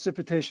the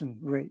precipitation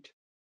rate.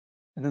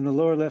 And in the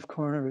lower left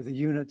corner are the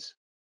units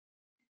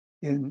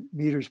in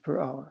meters per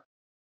hour.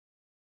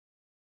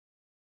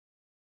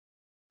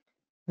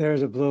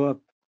 There's a blow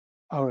up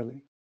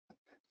hourly.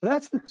 So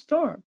that's the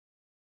storm.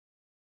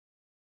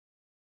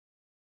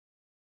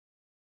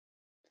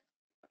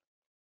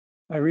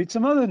 I read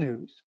some other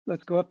news.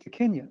 Let's go up to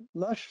Kenya.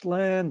 Lush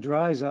land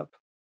dries up,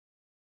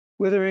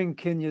 withering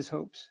Kenya's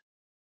hopes.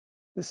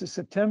 This is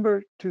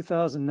September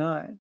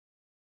 2009,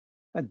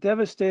 a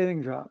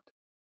devastating drought.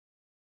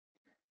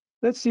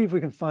 Let's see if we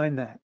can find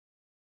that.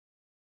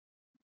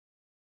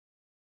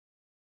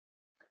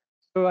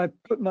 So I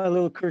put my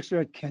little cursor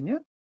at Kenya.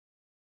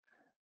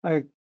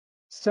 I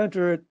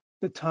center it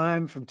the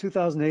time from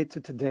 2008 to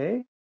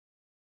today.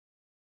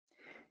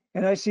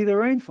 And I see the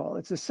rainfall.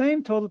 It's the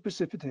same total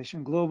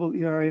precipitation, global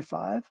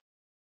ERA5.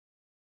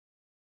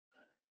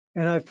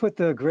 And I've put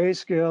the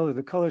grayscale or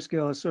the color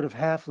scale as sort of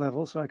half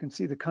level so I can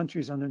see the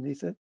countries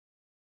underneath it.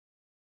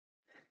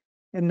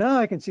 And now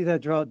I can see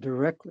that drought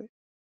directly.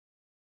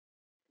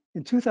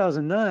 In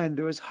 2009,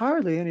 there was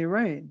hardly any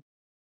rain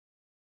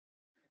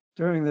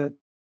during the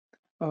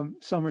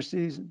summer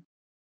season.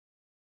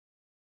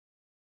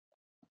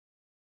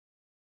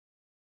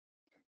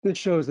 This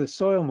shows the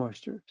soil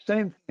moisture,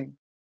 same thing.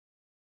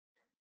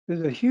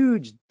 There's a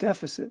huge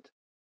deficit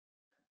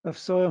of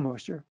soil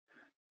moisture,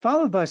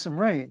 followed by some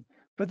rain,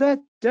 but that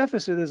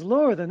deficit is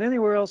lower than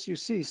anywhere else you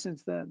see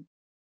since then.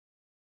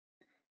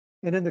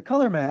 And in the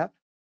color map,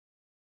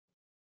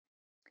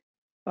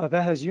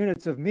 that has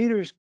units of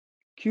meters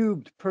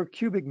cubed per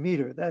cubic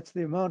meter. That's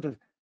the amount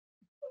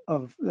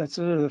of that's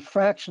sort of the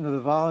fraction of the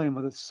volume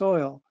of the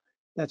soil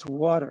that's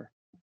water.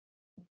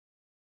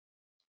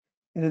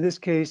 And in this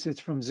case, it's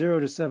from 0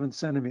 to 7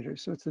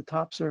 centimeters, so it's the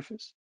top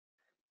surface.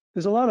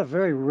 There's a lot of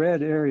very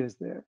red areas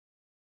there,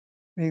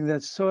 meaning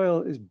that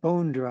soil is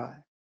bone dry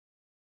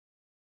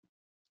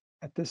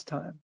at this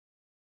time.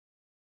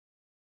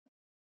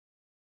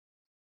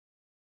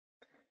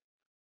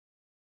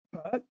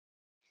 But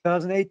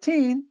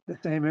 2018, the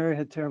same area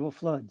had terrible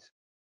floods,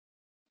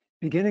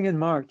 beginning in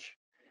March.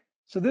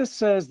 So this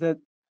says that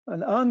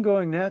an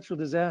ongoing natural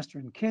disaster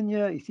in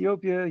Kenya,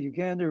 Ethiopia,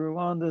 Uganda,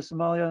 Rwanda,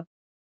 Somalia,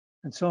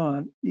 and so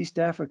on, East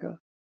Africa,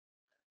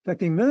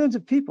 affecting millions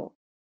of people.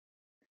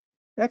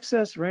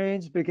 Excess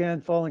rains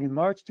began falling in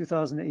March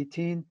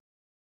 2018,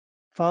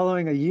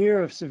 following a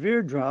year of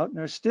severe drought, and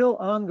are still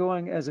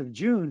ongoing as of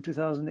June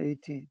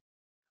 2018.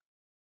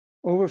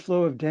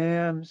 Overflow of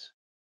dams.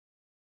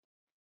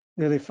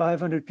 Nearly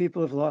 500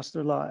 people have lost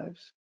their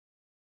lives.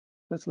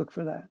 Let's look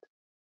for that.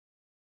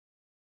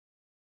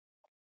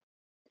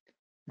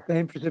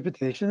 Same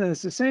precipitation, and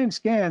it's the same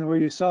scan where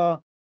you saw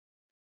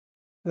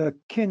the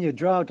Kenya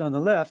drought on the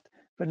left,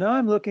 but now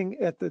I'm looking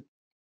at the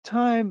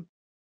time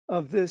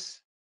of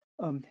this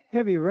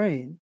heavy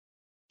rain.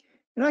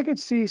 And I could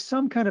see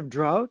some kind of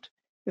drought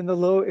in the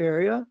low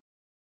area,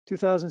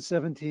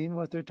 2017,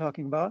 what they're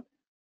talking about.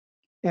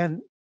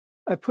 And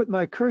I put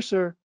my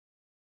cursor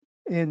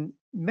in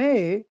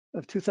May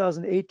of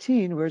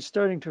 2018, where it's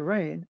starting to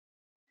rain.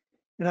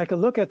 And I could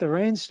look at the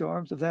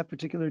rainstorms of that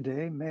particular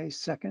day, May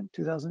 2nd,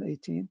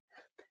 2018.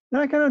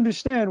 And I can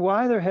understand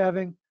why they're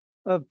having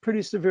a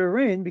pretty severe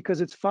rain,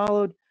 because it's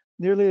followed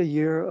nearly a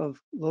year of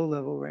low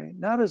level rain.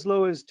 Not as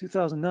low as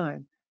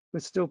 2009,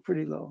 but still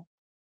pretty low.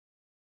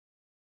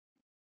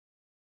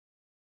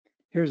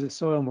 Here's the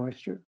soil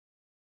moisture.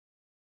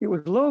 It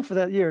was low for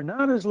that year,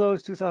 not as low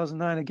as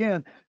 2009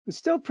 again, but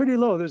still pretty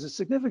low. There's a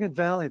significant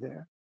valley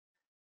there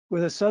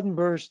with a sudden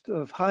burst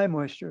of high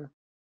moisture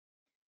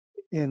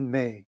in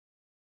May.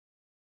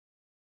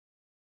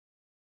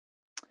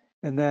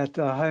 And that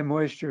high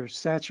moisture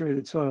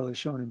saturated soil is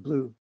shown in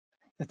blue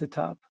at the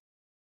top.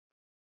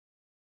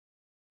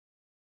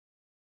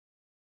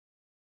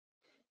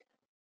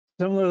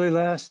 Similarly,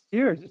 last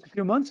year, just a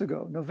few months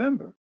ago,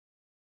 November,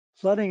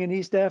 flooding in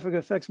East Africa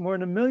affects more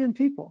than 1 million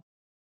people.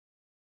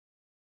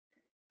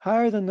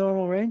 Higher than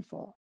normal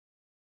rainfall.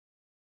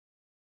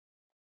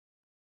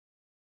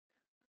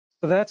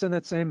 So that's in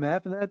that same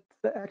map, and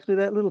that's actually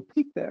that little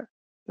peak there,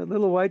 that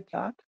little white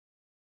dot,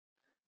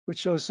 which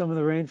shows some of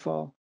the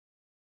rainfall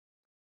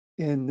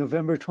in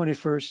November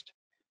 21st,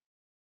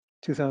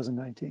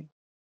 2019.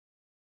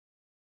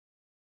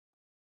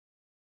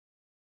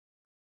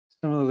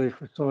 Similarly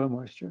for soil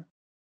moisture.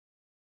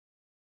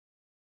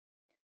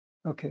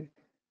 Okay,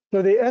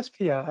 so the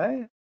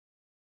SPI,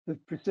 the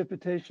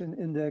precipitation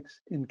index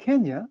in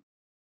Kenya,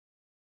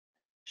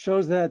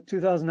 shows that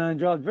 2009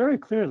 drought very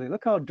clearly.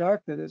 Look how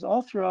dark that is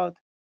all throughout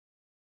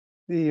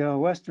the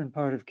western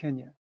part of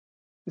Kenya.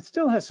 It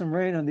still has some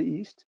rain on the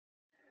east,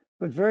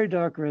 but very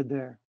dark red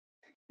there.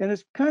 And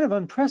it's kind of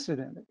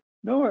unprecedented.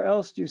 Nowhere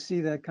else do you see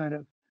that kind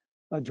of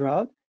a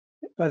drought.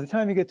 By the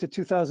time you get to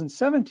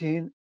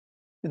 2017,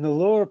 in the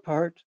lower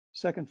part,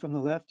 second from the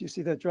left, you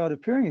see that drought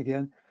appearing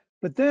again.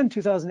 But then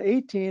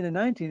 2018 and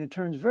 19, it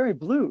turns very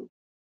blue.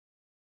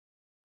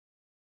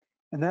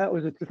 And that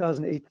was a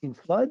 2018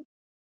 flood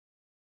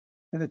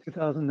and the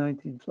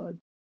 2019 flood.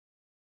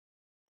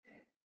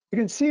 You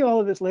can see all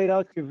of this laid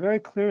out to you very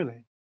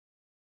clearly,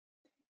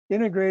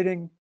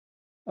 integrating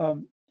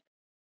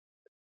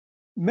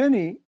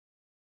many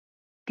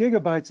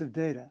gigabytes of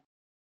data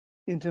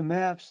into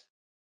maps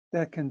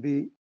that can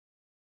be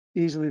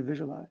easily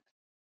visualized.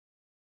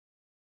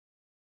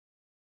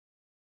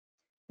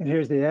 And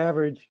here's the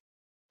average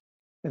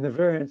and the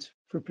variance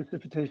for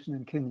precipitation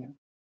in Kenya.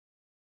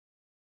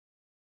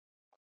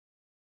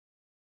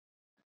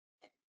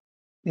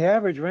 The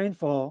average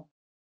rainfall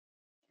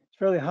is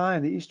fairly high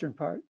in the eastern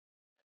part.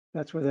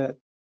 That's where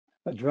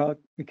that drought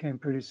became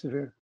pretty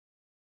severe.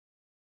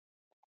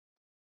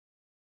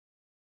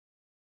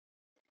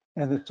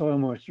 And the soil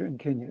moisture in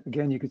Kenya.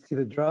 Again, you could see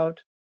the drought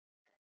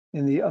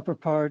in the upper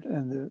part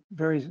and the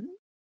very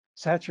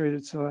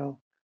saturated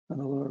soil on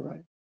the lower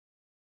right.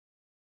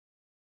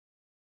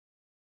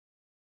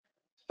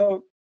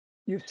 So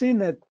you've seen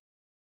that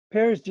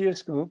PAIR's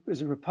Geoscope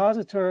is a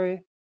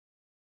repository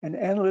and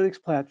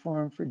analytics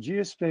platform for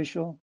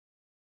geospatial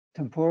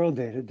temporal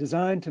data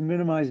designed to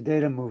minimize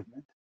data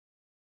movement.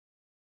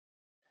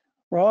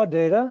 Raw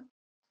data,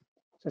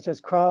 such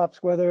as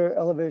crops, weather,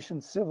 elevation,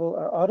 civil,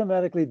 are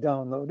automatically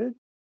downloaded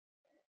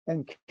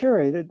and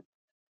curated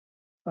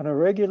on a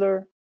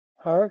regular,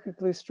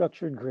 hierarchically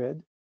structured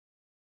grid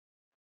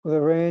with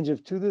a range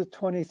of 2 to the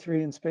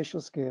 23 in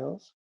spatial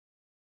scales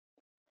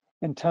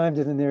and time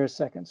to the nearest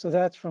second. So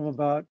that's from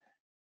about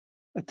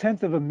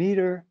 1/10 of a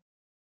meter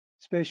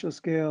spatial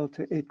scale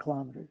to 8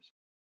 kilometers.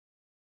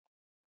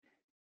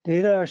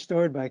 Data are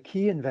stored by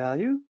key and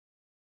value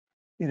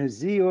in a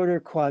Z-order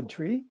quad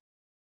tree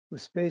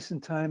with space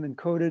and time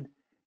encoded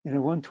in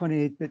a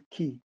 128-bit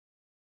key.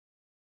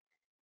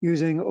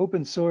 Using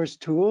open source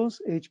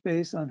tools,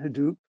 HBase on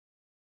Hadoop,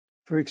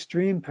 for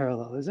extreme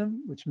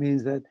parallelism, which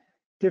means that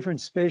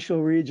different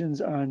spatial regions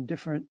are on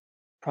different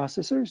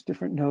processors,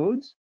 different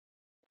nodes,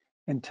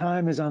 and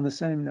time is on the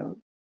same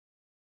node.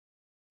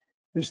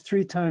 There's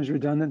 3 times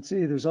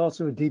redundancy. There's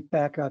also a deep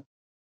backup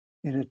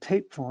in a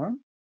tape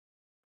form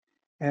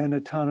and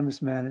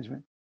autonomous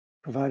management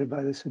provided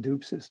by this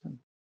Hadoop system.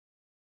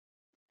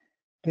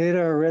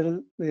 Data are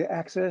readily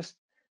accessed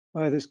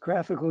by this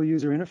graphical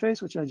user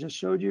interface, which I just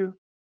showed you,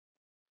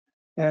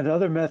 and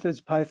other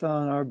methods,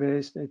 Python,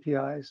 R-based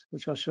APIs,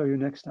 which I'll show you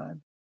next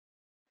time,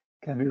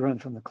 can be run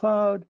from the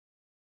cloud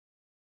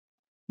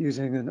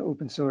using an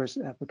open source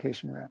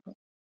application wrapper.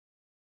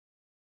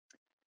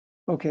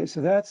 Okay,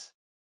 so that's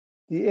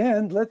the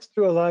end. Let's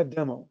do a live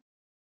demo.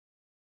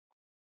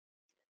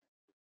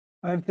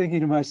 I'm thinking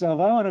to myself,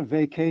 I want a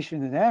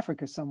vacation in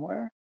Africa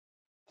somewhere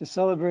to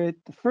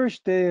celebrate the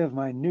first day of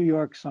my New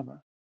York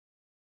summer,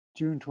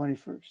 June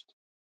 21st.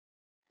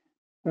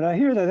 But I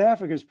hear that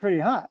Africa is pretty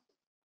hot.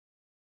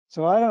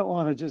 So I don't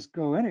want to just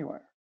go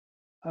anywhere.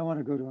 I want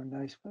to go to a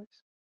nice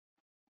place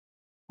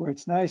where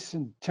it's nice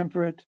and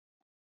temperate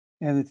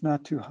and it's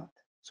not too hot.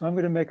 So I'm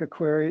going to make a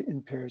query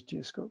in pairs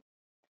geoscope.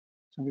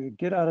 So I'm going to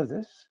get out of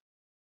this.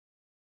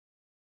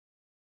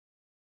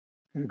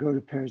 I'm going to go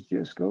to pairs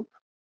geoscope.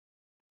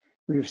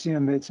 We have seen I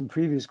made some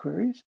previous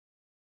queries,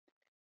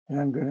 and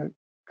I'm going to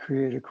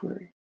create a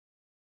query.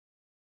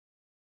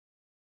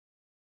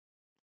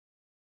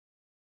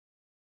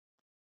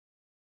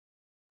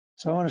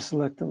 So I want to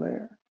select the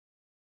layer.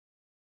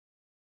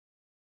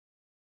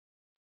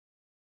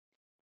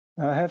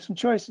 Now I have some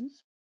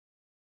choices.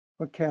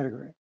 What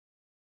category?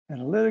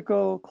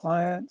 Analytical,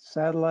 client,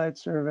 satellite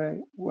survey,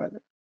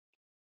 weather.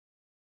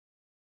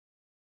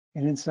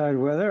 And inside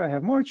weather, I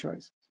have more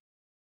choices.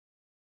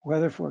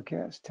 Weather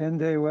forecast,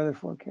 10-day weather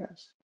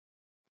forecast,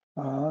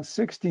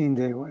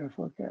 16-day weather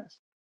forecast,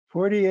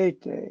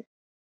 48-day,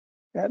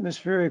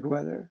 atmospheric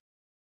weather,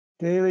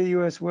 daily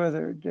US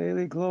weather,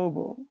 daily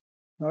global,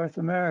 North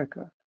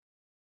America,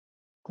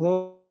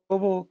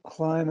 global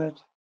climate,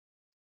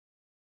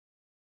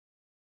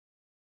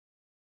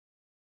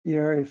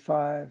 ERA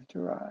 5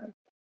 derived.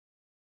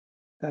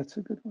 That's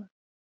a good one.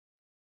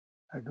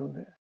 I go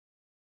there.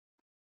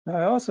 Now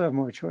I also have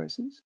more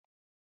choices.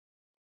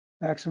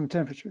 Maximum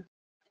temperature.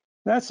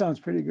 That sounds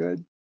pretty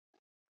good.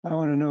 I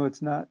want to know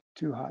it's not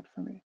too hot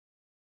for me.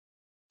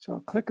 So I'll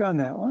click on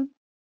that one.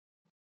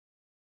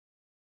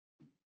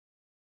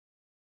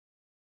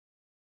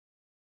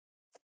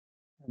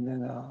 And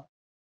then I'll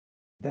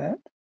add that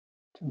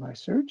to my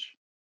search.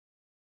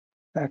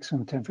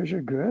 Maximum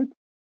temperature, good.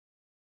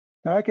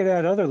 Now I could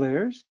add other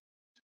layers,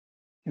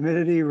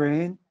 humidity,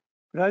 rain,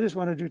 but I just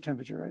want to do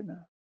temperature right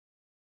now.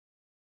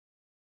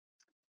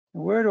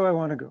 And where do I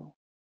want to go?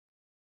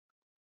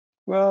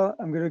 Well,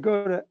 I'm going to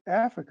go to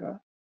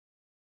Africa.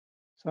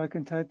 So I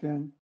can type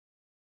in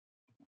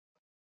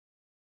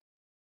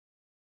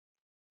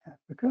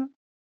Africa.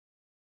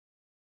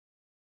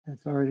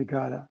 It's already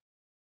got a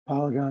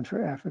polygon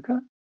for Africa.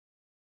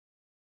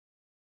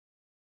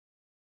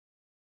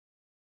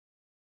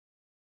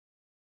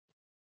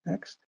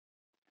 Next.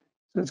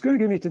 So it's going to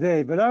give me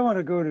today, but I want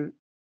to go to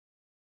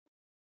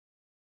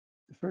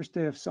the first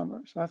day of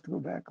summer. So I have to go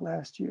back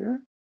last year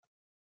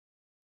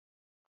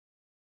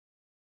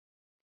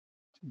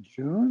to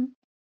June.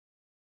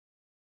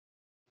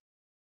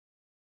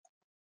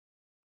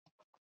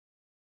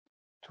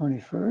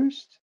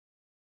 '21st.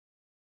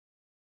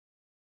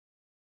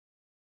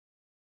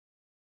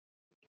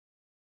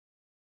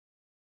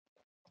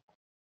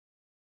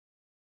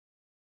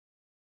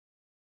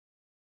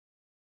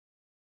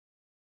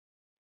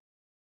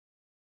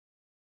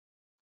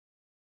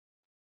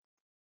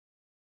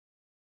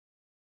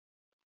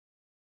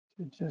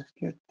 To just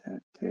get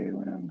that day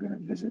when I'm going to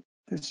visit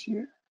this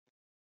year.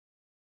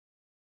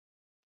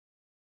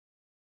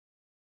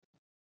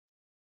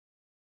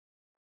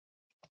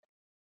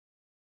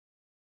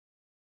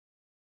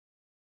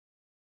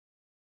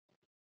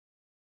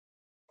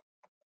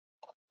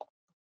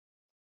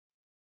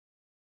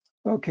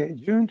 Okay,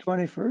 June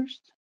 21st.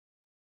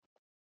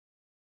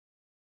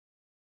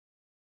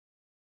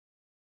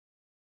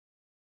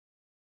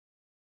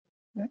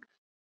 Next.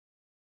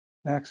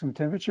 Maximum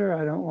temperature.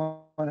 I don't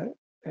want to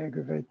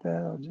aggravate that.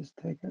 I'll just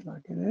take it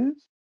like it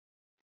is.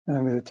 And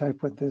I'm going to type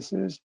what this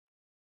is.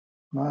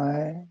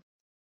 My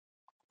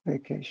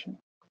vacation.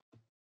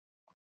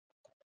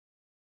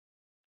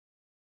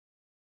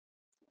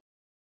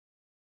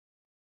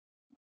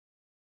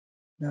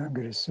 Now I'm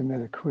going to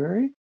submit a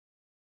query.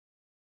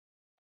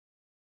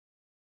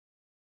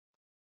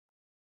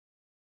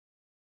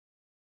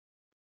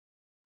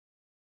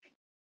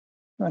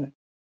 Run it.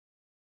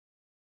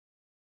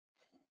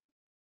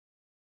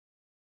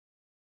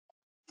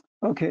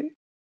 Okay,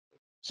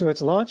 so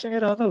it's launching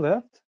it on the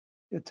left.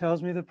 It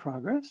tells me the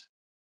progress.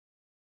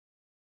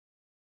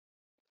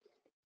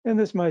 And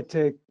this might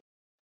take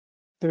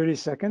 30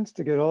 seconds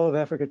to get all of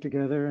Africa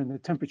together and the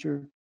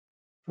temperature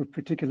for a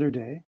particular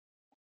day.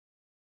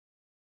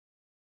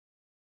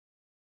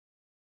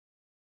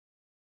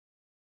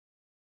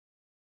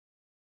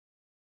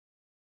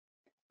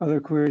 Other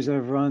queries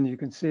I've run, you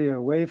can see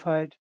a wave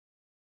height.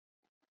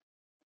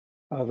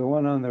 The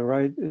one on the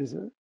right is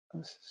a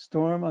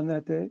storm on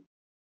that day.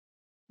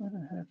 What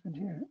happened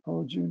here?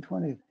 Oh, June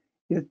 20th.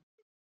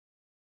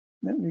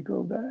 Let me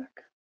go back.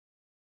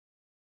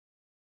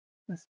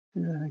 Let's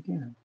do that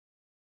again.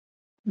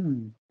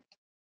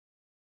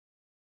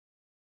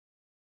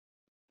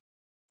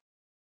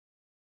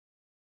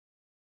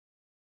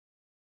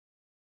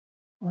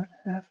 What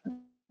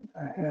happened?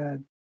 I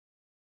had,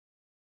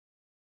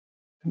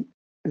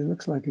 it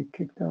looks like it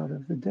kicked out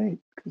of the date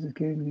because it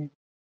gave me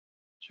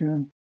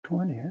June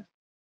 20th.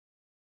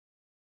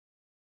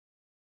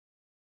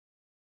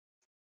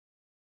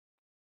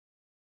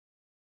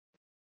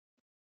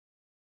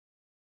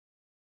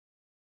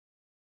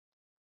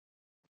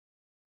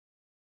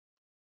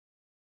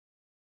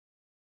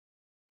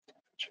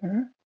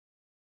 Temperature,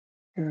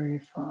 area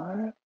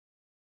 5.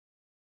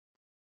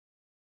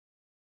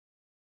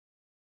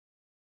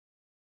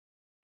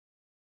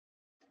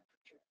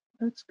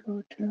 Let's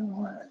go to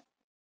what?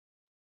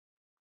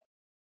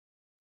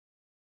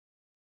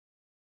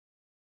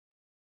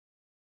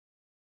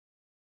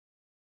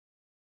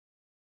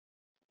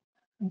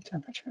 and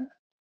temperature.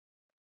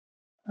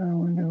 I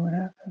wonder what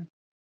happened.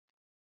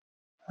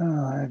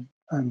 Oh,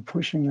 I'm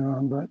pushing the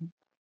wrong button.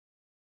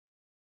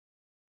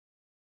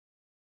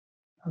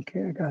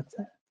 Okay, I got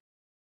that.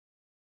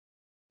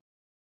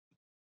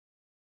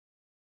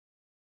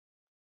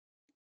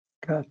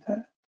 Got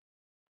that.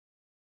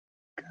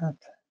 Got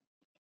that.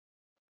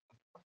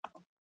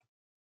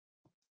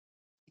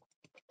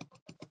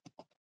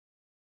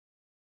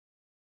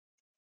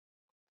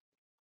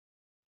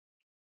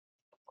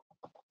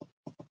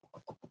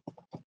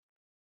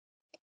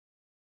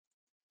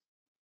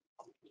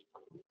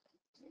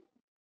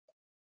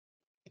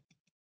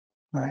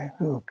 My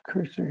little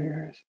cursor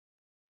here is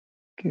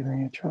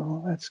giving me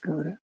trouble. Let's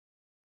go to,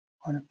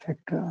 I want to pick,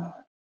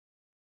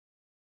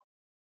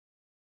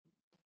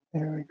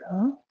 there we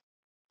go.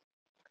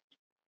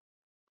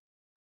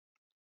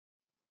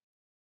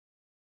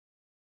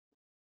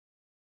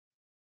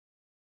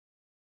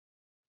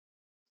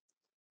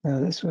 Now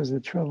this was the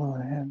trouble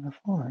I had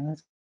before.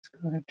 Let's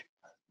go to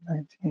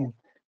 2019.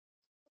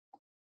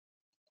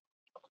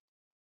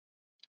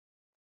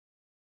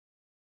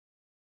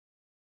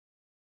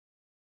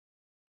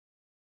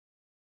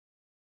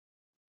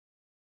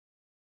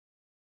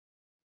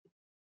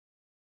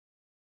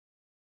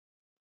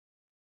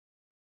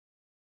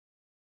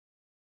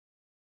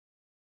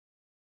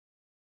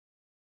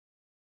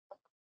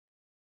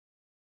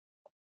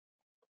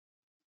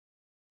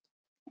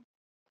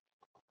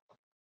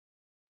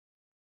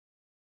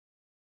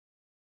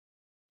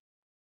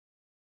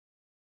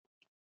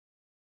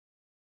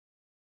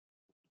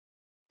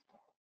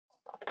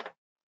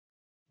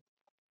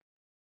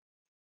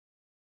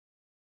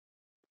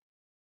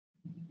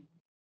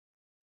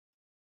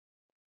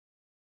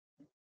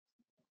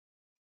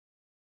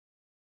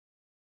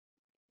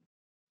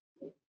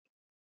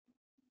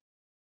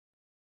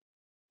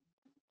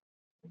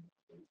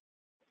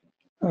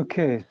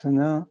 Okay, so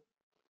now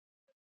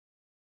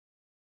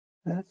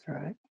that's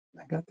right.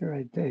 I got the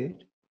right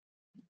date.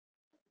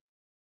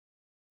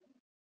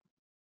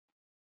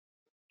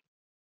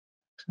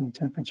 Some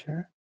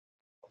temperature.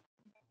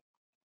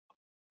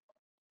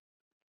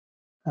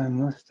 I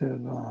must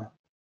have,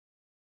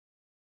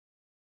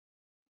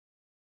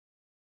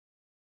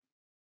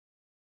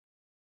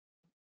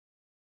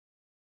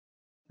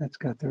 that's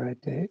got the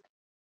right date.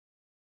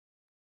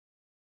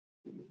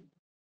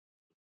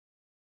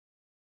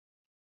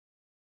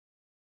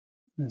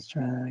 Let's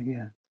try that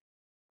again.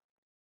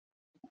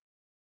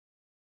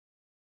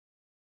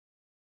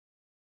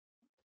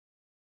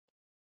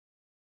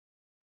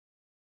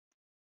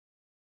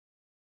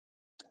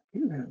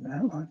 Get rid of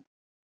that one.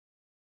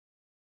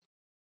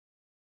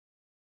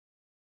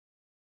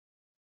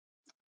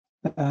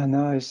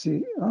 Now I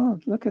see, oh,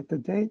 look at the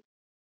date.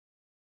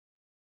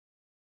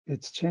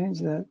 It's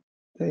changed that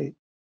date.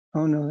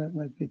 Oh no, that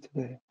might be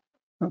today.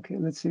 Okay,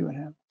 let's see what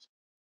happens.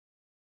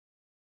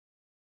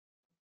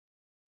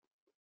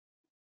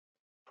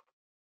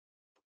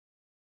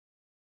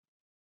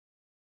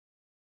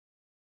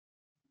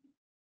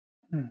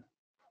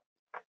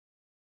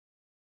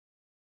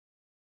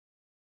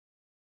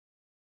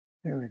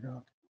 There we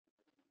go.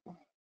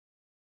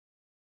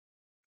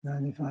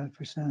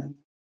 95%.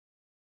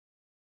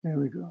 There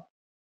we go.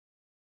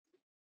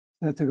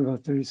 That took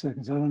about 30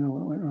 seconds. I don't know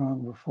what went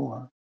wrong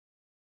before.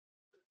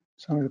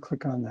 So I'm going to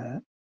click on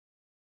that.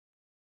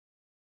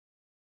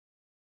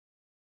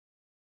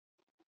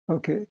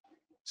 Okay,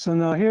 so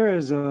now here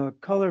is a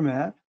color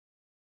map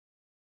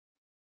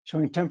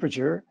showing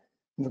temperature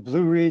in the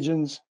blue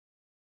regions,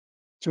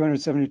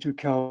 272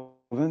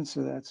 Kelvin,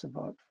 so that's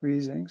about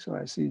freezing. So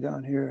I see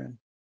down here in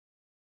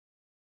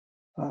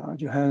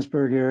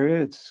Johannesburg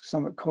area, it's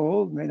somewhat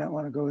cold, may not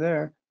want to go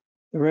there.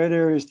 The red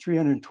area is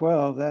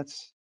 312,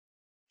 that's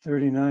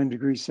 39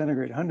 degrees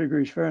centigrade, 100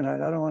 degrees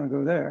Fahrenheit, I don't want to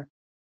go there.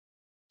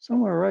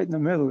 Somewhere right in the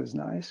middle is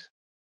nice.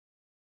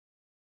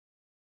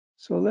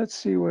 So let's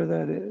see where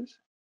that is.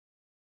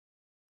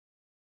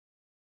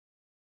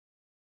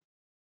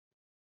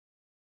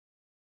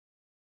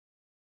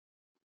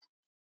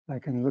 I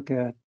can look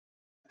at a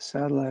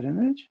satellite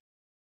image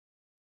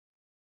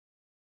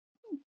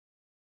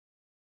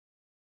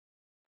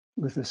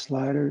with a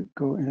slider,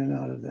 go in and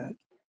out of that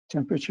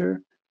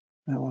temperature.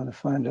 And I want to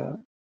find out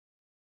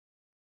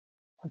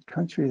what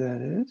country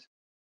that is.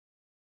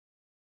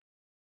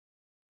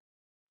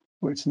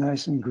 Where it's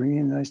nice and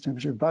green, nice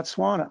temperature.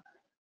 Botswana.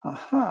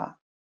 Aha.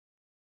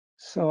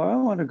 So I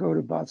want to go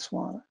to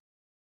Botswana.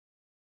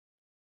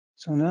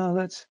 So now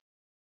let's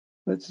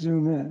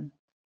zoom in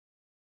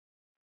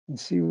and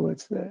see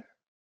what's there.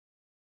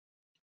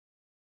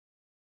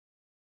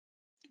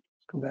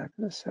 Go back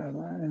to the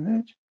satellite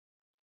image.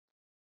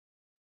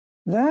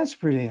 That's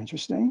pretty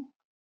interesting.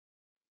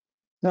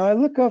 Now I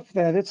look up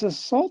that it's a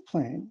salt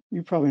plain.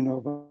 You probably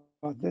know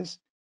about this.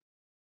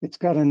 It's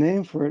got a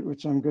name for it,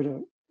 which I'm going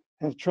to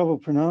have trouble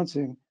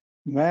pronouncing.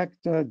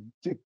 Magdalena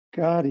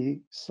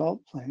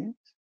salt plains.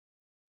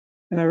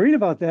 And I read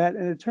about that,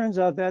 and it turns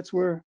out that's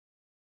where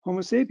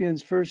Homo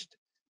sapiens first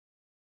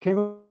came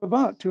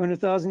about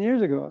 200,000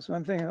 years ago. So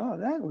I'm thinking, oh,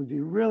 that would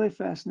be really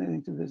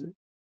fascinating to visit.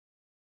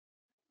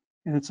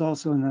 and it's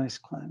also a nice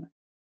climate.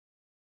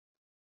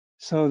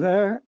 So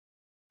there,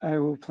 I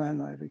will plan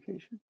my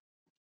vacation.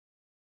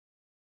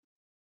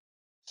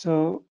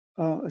 So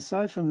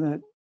aside from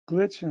that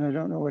glitch, and I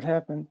don't know what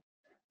happened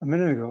a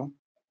minute ago,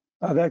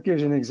 that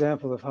gives you an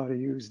example of how to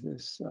use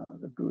this,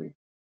 the GUI.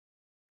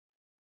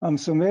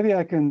 So maybe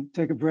I can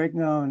take a break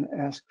now and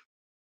ask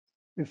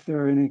if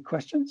there are any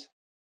questions.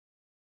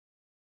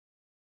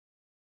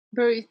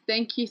 Bruce,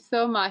 thank you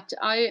so much.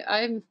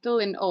 I'm still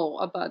in awe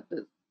about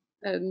this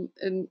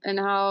and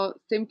how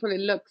simple it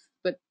looks.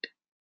 But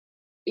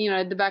you know,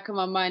 at the back of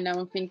my mind,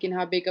 I'm thinking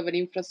how big of an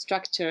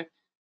infrastructure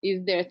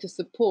is there to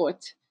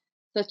support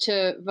such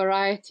a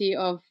variety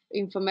of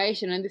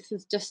information. And this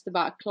is just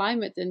about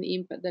climate and the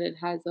impact that it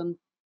has on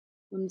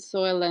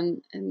soil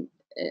and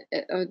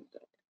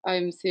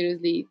I'm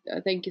seriously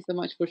thank you so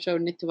much for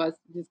showing it to us.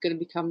 This is going to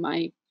become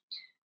my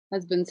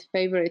husband's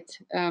favorite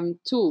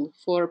tool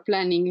for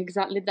planning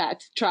exactly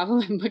that, travel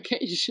and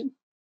vacation.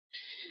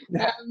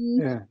 Yeah.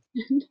 Yeah.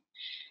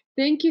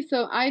 Thank you.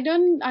 So I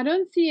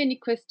don't see any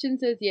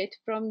questions as yet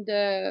from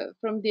the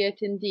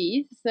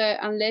attendees,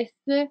 unless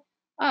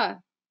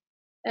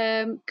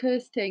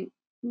Kirsten.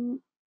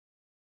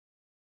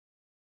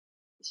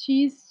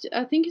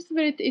 I think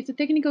it's a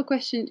technical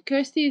question.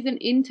 Kirsty is an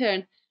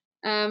intern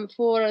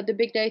for the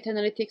Big Data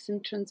Analytics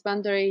and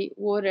Transboundary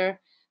Water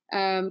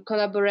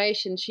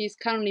collaboration. She's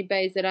currently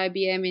based at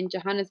IBM in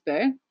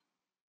Johannesburg.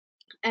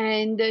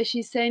 And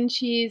she's saying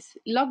she's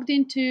logged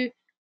into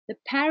the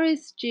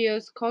Paris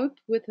Geoscope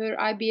with her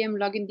IBM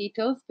login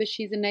details, but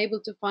she's unable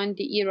to find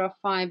the ERA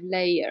 5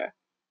 layer.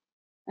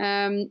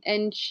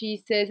 And she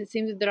says it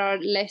seems that there are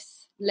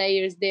less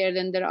layers there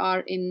than there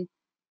are in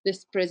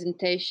this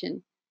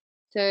presentation.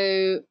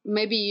 So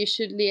maybe you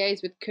should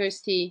liaise with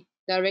Kirsty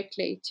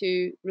directly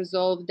to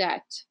resolve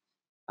that.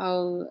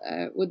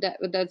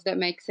 Does that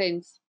make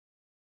sense?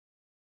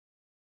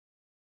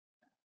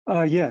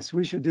 Yes,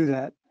 we should do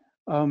that.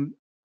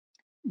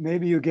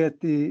 Maybe you get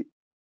the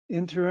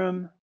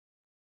interim.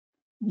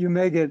 You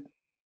may get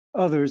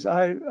others.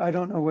 I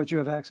don't know what you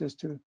have access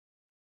to.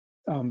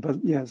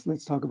 But yes,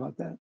 let's talk about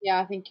that.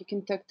 Yeah, I think you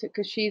can talk to,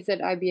 because she's at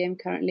IBM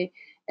currently.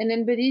 And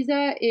then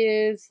Bediza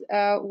is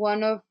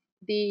one of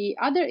the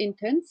other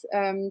interns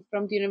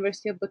from the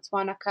University of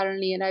Botswana,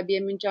 currently at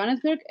IBM in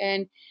Johannesburg,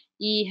 and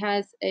he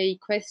has a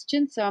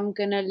question. So I'm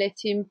gonna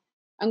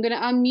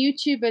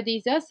unmute you,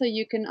 Bediza, so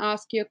you can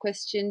ask your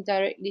question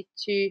directly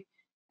to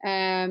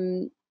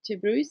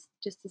Bruce.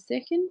 Just a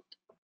second.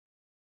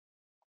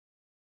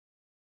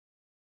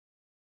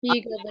 Here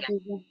you go,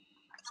 Bediza.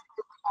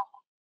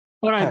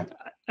 All right.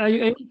 Are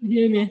you able to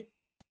hear me?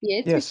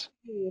 Yes. Yes.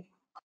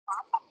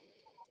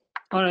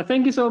 All right.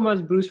 Thank you so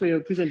much, Bruce, for your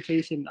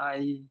presentation.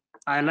 I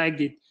liked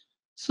it.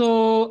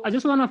 So I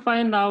just want to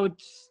find out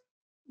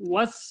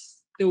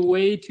what's the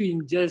way to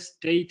ingest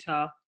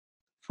data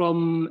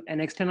from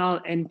an external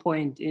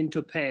endpoint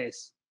into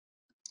pairs.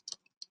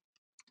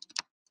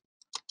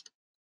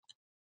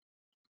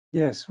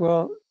 Yes.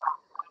 Well,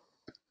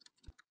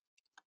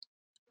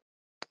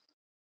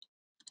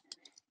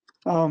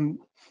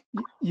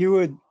 you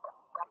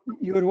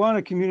would want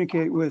to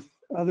communicate with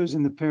others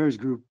in the pairs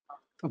group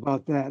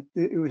about that.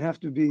 It would have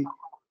to be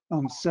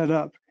set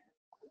up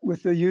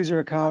with the user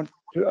account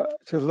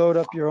to load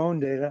up your own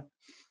data.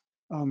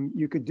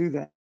 You could do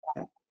that,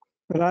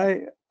 but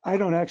I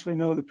don't actually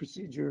know the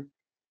procedure.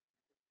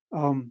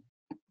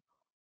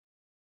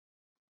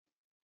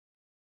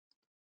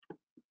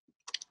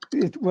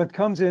 What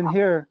comes in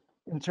here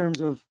in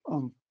terms of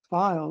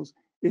files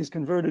is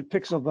converted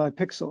pixel by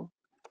pixel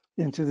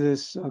into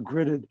this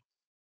gridded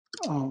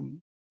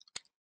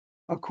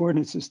a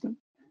coordinate system.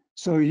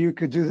 So you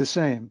could do the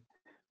same,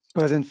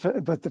 but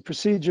but the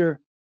procedure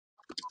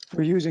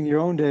for using your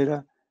own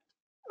data,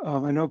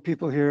 I know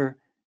people here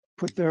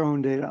put their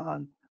own data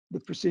on. The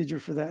procedure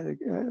for that,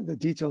 the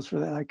details for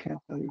that, I can't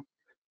tell you.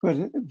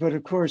 But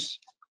of course,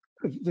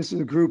 if this is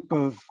a group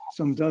of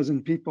some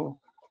dozen people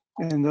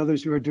and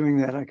others who are doing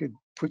that, I could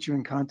put you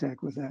in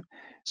contact with that.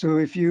 So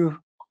if you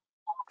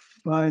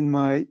find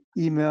my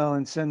email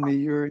and send me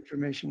your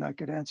information, I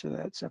could answer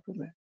that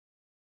separately.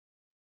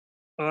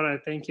 All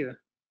right. Thank you.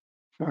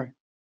 Sorry.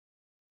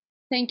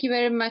 Thank you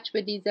very much,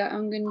 Bediza.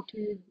 I'm going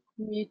to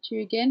mute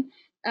you again.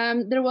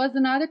 There was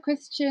another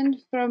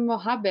question from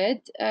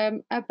Mohammed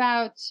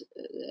about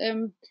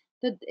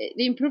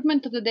the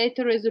improvement of the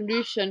data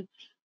resolution.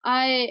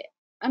 I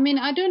mean,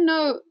 I don't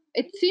know.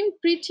 It seemed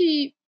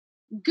pretty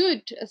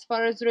good as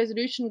far as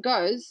resolution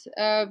goes.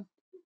 But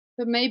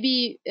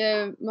maybe,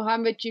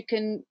 Mohammed, you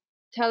can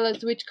tell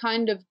us which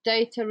kind of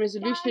data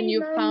resolution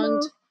you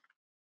found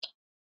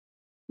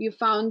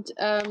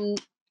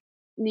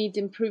needs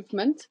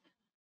improvement.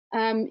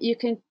 You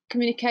can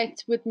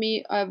communicate with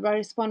me by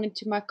responding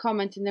to my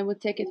comment, and then we'll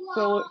take it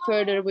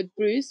further with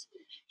Bruce.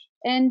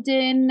 And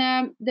then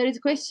there is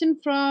a question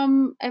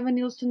from Evan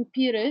Nilsson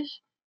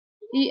Pires.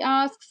 He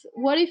asks,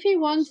 what if he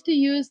wants to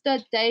use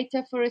that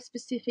data for a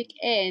specific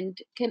end?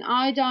 Can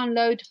I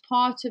download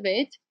part of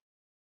it,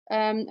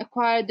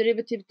 acquire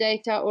derivative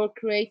data, or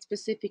create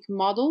specific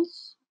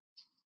models?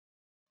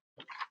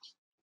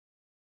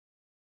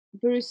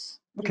 Bruce.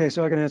 Okay,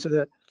 so I can answer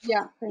that.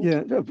 Yeah, thank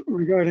Yeah, you.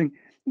 regarding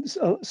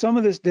some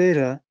of this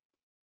data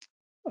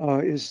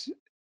is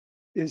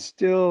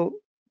still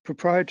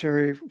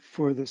proprietary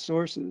for the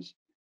sources,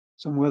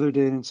 some weather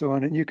data and so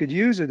on, and you could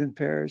use it in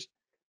pairs,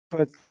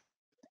 but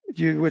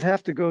you would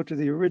have to go to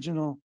the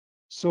original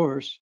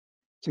source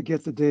to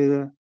get the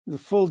data, the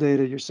full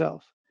data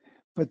yourself.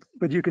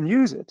 But you can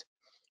use it,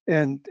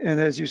 and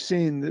as you've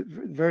seen, the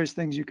various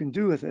things you can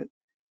do with it,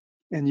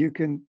 and you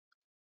can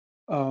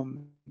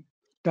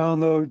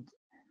download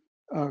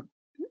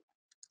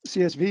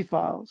CSV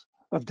files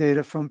of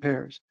data from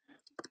pairs.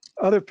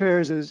 Other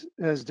pairs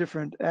has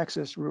different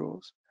access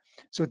rules,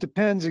 so it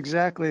depends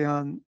exactly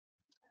on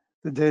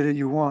the data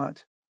you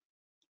want.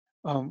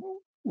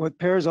 What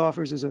pairs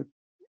offers is a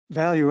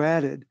value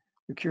added,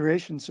 a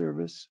curation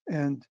service,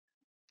 and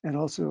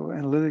also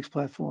analytics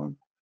platform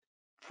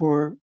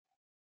for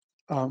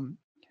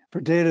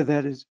data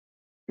that is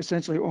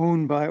essentially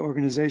owned by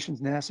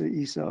organizations, NASA,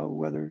 ESA,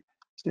 weather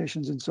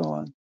stations, and so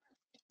on.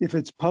 If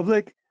it's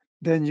public,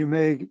 then you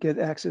may get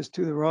access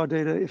to the raw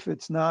data. If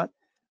it's not,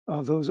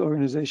 those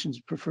organizations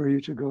prefer you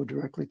to go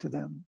directly to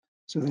them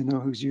so they know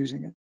who's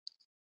using it.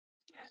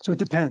 So it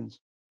depends.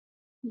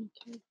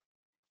 Okay.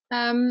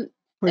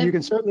 But you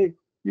can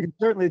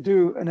certainly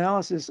do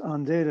analysis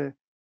on data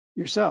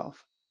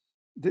yourself,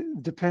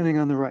 depending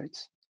on the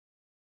rights.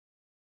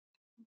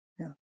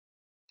 Yeah.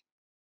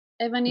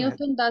 Eva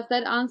Nilsson, does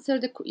that answer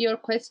your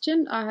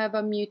question? I have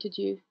unmuted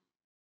you.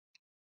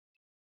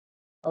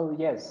 Oh,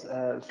 yes.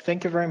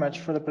 Thank you very much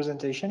for the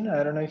presentation.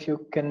 I don't know if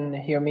you can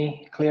hear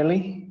me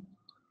clearly.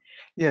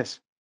 Yes.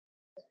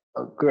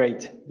 Oh,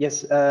 great.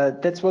 Yes,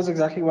 that was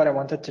exactly what I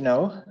wanted to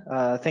know.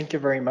 Thank you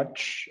very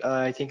much.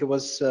 I think it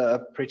was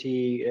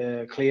pretty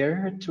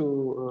clear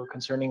to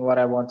concerning what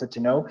I wanted to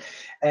know.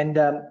 And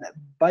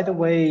by the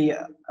way,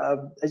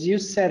 as you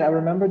said, I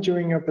remember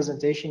during your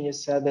presentation, you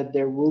said that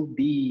there will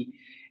be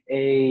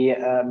a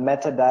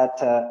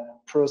metadata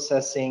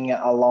processing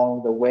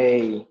along the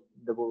way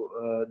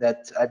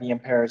that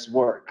IBM Pairs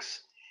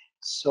works.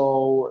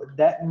 So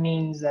that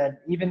means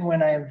that even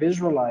when I am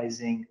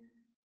visualizing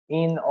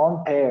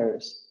on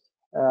pairs,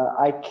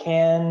 I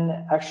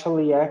can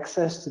actually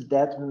access to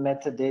that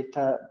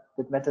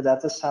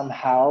metadata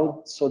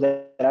somehow so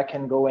that I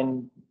can go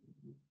and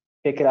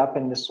pick it up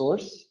in the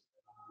source.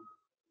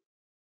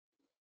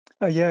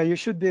 Yeah, you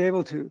should be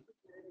able to.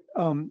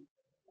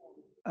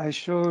 I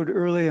showed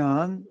early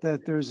on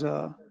that there's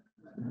a,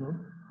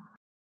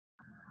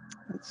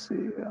 let's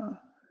see,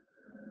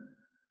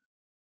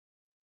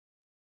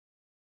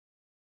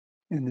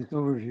 in this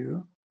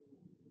overview,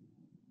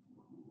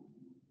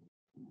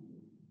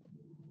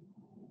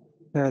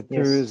 that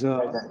there is a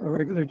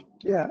regular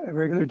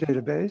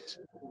database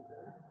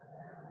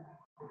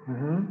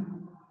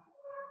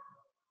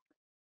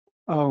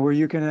where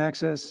you can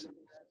access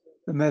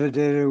the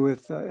metadata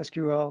with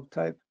SQL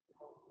type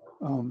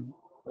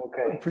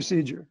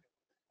procedure.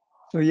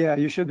 So yeah,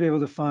 you should be able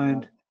to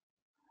find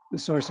the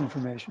source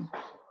information.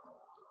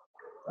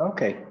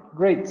 Okay,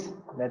 great.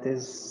 That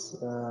is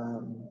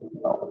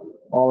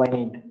all I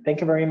need. Thank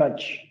you very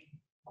much.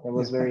 It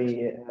was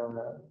very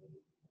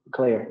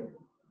clear.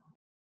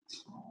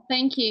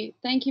 Thank you.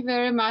 Thank you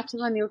very much,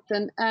 Eva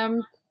Nilsson.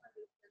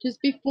 Just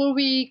before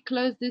we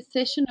close this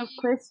session of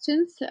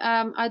questions,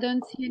 I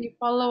don't see any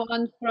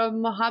follow-on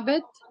from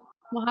Mohamed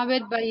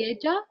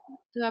Bayeja.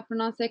 Do I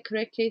pronounce that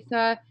correctly?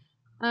 So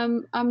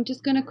I'm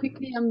just going to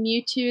quickly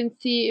unmute you and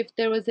see if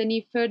there was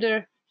any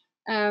further.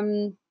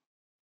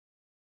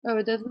 Oh,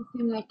 it doesn't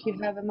seem like you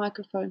have a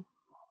microphone.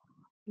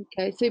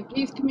 Okay, so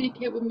please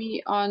communicate with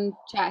me on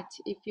chat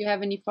if you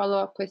have any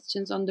follow-up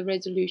questions on the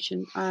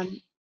resolution. Oh,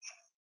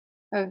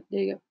 there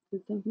you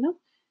go. No?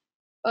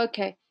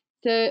 Okay,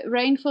 so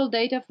rainfall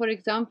data, for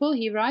example,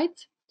 he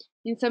writes,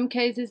 in some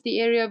cases the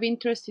area of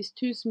interest is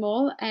too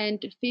small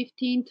and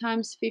 15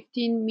 times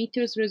 15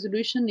 meters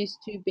resolution is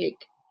too big.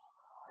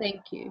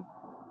 Thank you.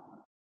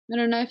 I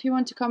don't know if you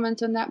want to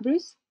comment on that,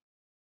 Bruce?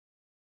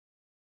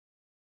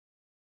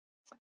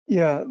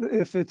 Yeah,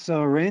 if it's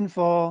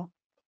rainfall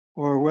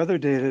or weather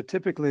data,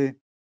 typically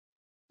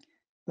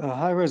the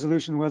high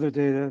resolution weather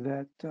data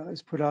that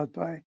is put out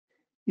by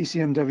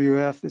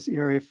ECMWF, this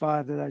area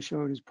 5 that I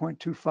showed, is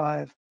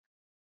 0.25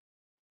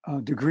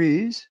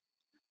 degrees,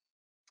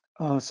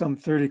 some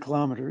 30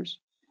 kilometers.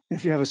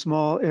 If you have a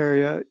small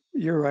area,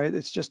 you're right,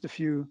 it's just a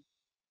few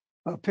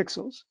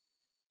pixels.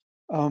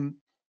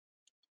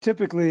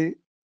 Typically,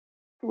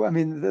 I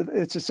mean,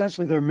 it's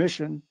essentially their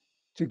mission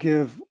to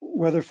give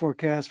weather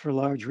forecasts for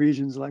large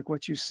regions like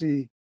what you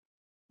see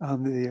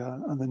on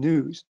the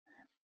news.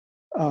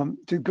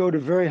 To go to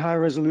very high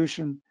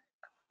resolution,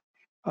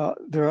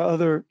 there are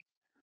other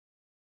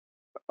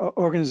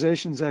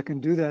organizations that can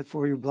do that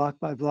for you, block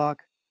by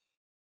block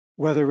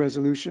weather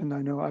resolution.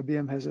 I know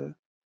IBM has a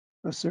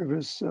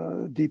service,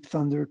 Deep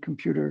Thunder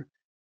computer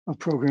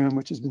program,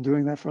 which has been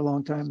doing that for a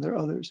long time. There are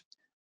others,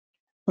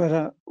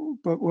 but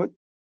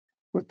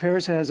what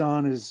Pairs has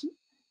on is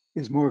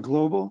more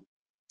global,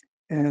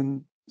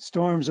 and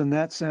storms in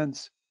that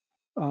sense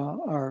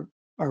are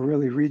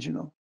really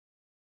regional.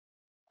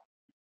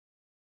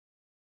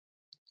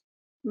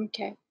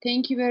 Okay,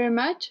 thank you very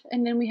much.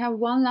 And then we have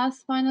one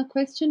last final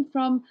question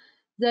from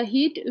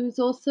Zahid, who's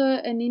also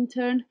an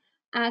intern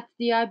at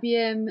the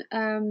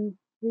IBM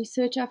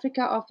Research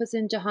Africa office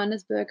in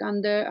Johannesburg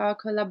under our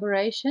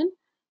collaboration.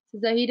 So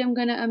Zahid, I'm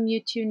going to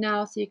unmute you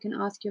now so you can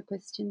ask your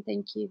question.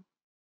 Thank you.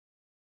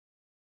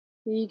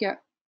 Here you go.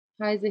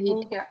 Hi,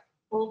 Zahid.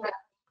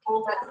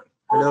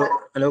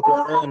 Hello,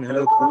 Clara, and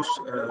hello, Bruce.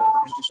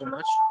 Thank you so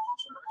much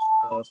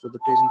for the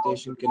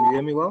presentation. Can you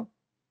hear me well?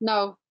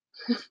 No.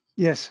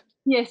 Yes.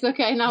 Yes,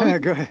 okay, now.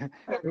 Go ahead.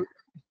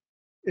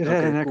 It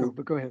had an echo,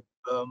 but go ahead.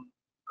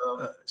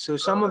 So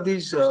some of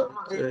these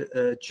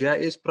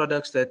GIS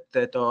products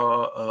that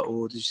are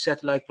or the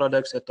satellite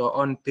products that are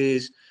on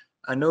pairs,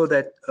 I know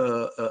that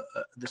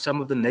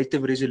some of the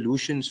native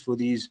resolutions for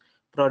these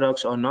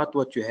products are not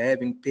what you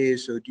have in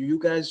pairs. So do you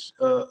guys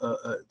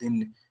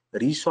then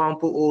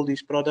resample all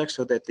these products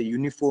so that they're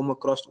uniform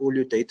across all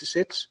your data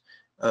sets,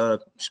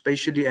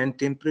 spatially and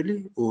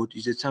temporally, or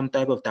is it some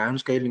type of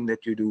downscaling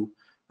that you do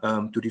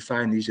to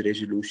define these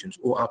resolutions,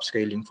 or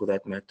upscaling for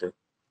that matter?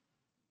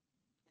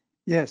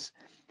 Yes,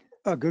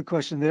 a good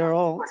question. They're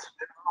all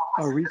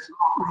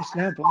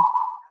resampled.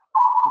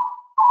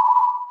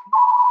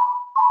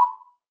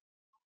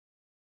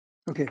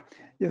 Okay,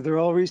 yeah, they're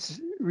all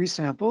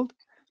resampled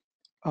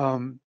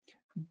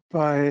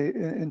by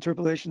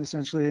interpolation,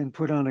 essentially, and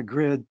put on a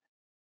grid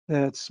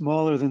that's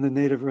smaller than the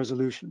native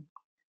resolution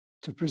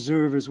to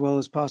preserve as well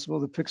as possible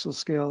the pixel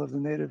scale of the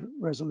native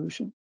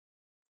resolution.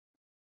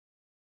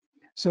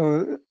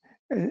 So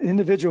an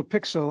individual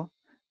pixel,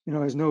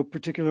 has no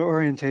particular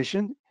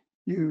orientation.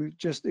 You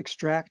just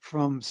extract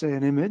from, say,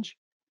 an image,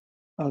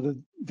 the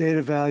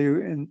data value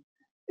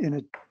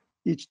in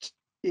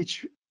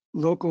each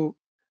local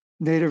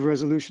native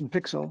resolution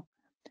pixel,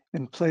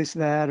 and place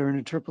that or an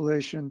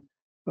interpolation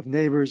of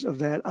neighbors of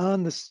that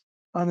on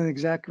an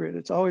exact grid.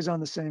 It's always on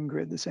the same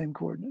grid, the same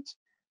coordinates,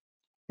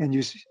 and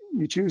you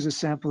choose a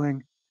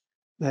sampling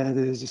that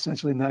is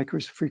essentially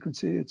Nyquist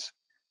frequency. It's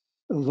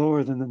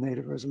lower than the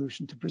native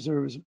resolution to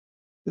preserve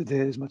the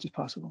data as much as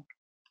possible.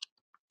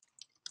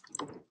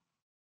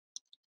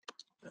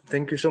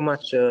 Thank you so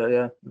much.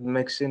 Yeah, it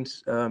makes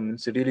sense.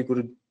 It's really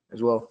good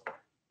as well.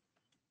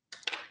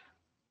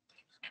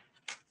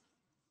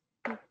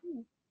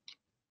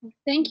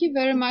 Thank you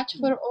very much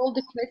for all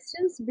the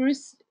questions.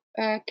 Bruce,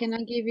 can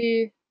I give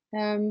you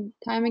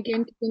time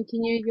again to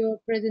continue your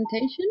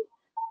presentation?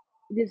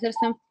 Was that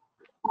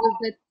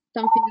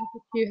something else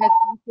that you had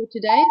time for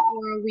today,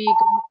 or are we going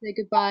to say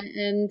goodbye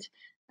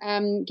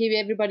and give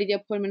everybody the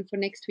appointment for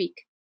next week?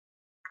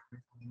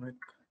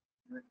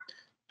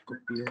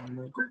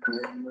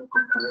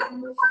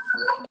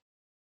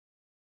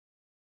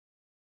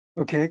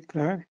 Okay,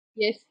 Clara?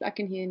 Yes, I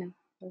can hear you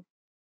now.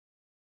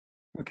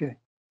 Okay.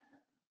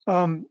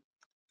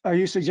 Are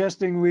you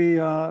suggesting we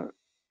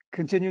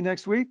continue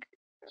next week?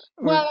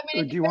 Or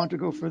do you want to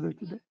go further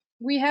today?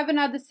 We have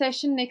another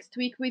session next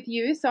week with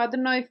you, so I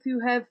don't know if you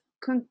have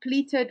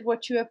completed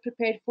what you have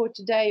prepared for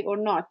today or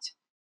not.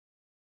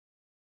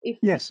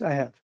 Yes, I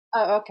have.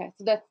 Oh, okay.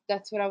 So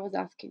that's what I was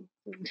asking.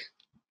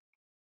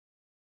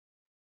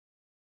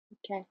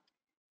 Okay.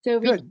 So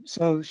good.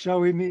 So shall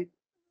we meet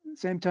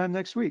same time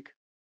next week?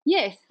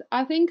 Yes,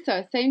 I think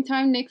so. Same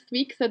time next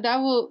week. So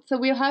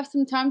we'll have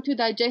some time to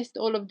digest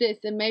all of this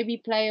and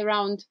maybe play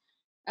around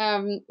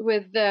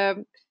with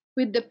the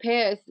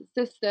pairs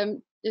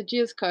system, the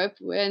Geoscope,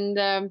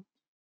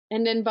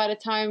 and then by the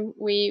time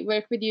we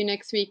work with you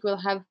next week, we'll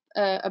have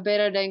a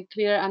better and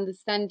clearer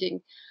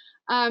understanding.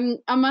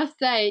 I must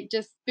say,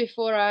 just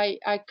before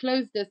I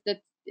close this,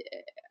 that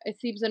it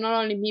seems that not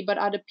only me, but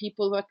other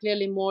people who are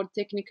clearly more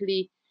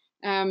technically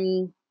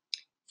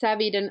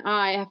savvy than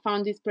I have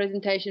found this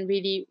presentation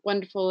really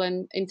wonderful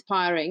and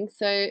inspiring.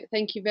 So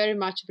thank you very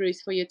much,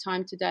 Bruce, for your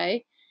time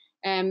today,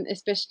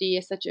 especially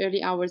at such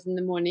early hours in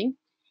the morning.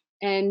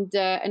 And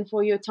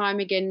for your time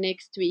again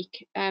next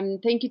week.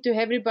 Thank you to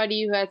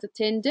everybody who has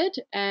attended,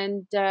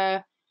 and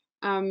I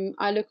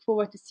look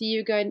forward to see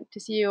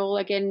you all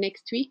again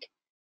next week.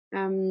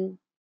 And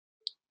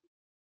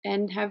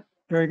have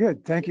very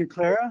good. Thank you,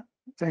 Clara.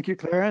 Thank you,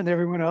 Clara, and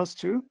everyone else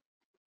too.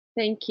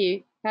 Thank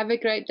you. Have a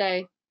great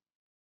day.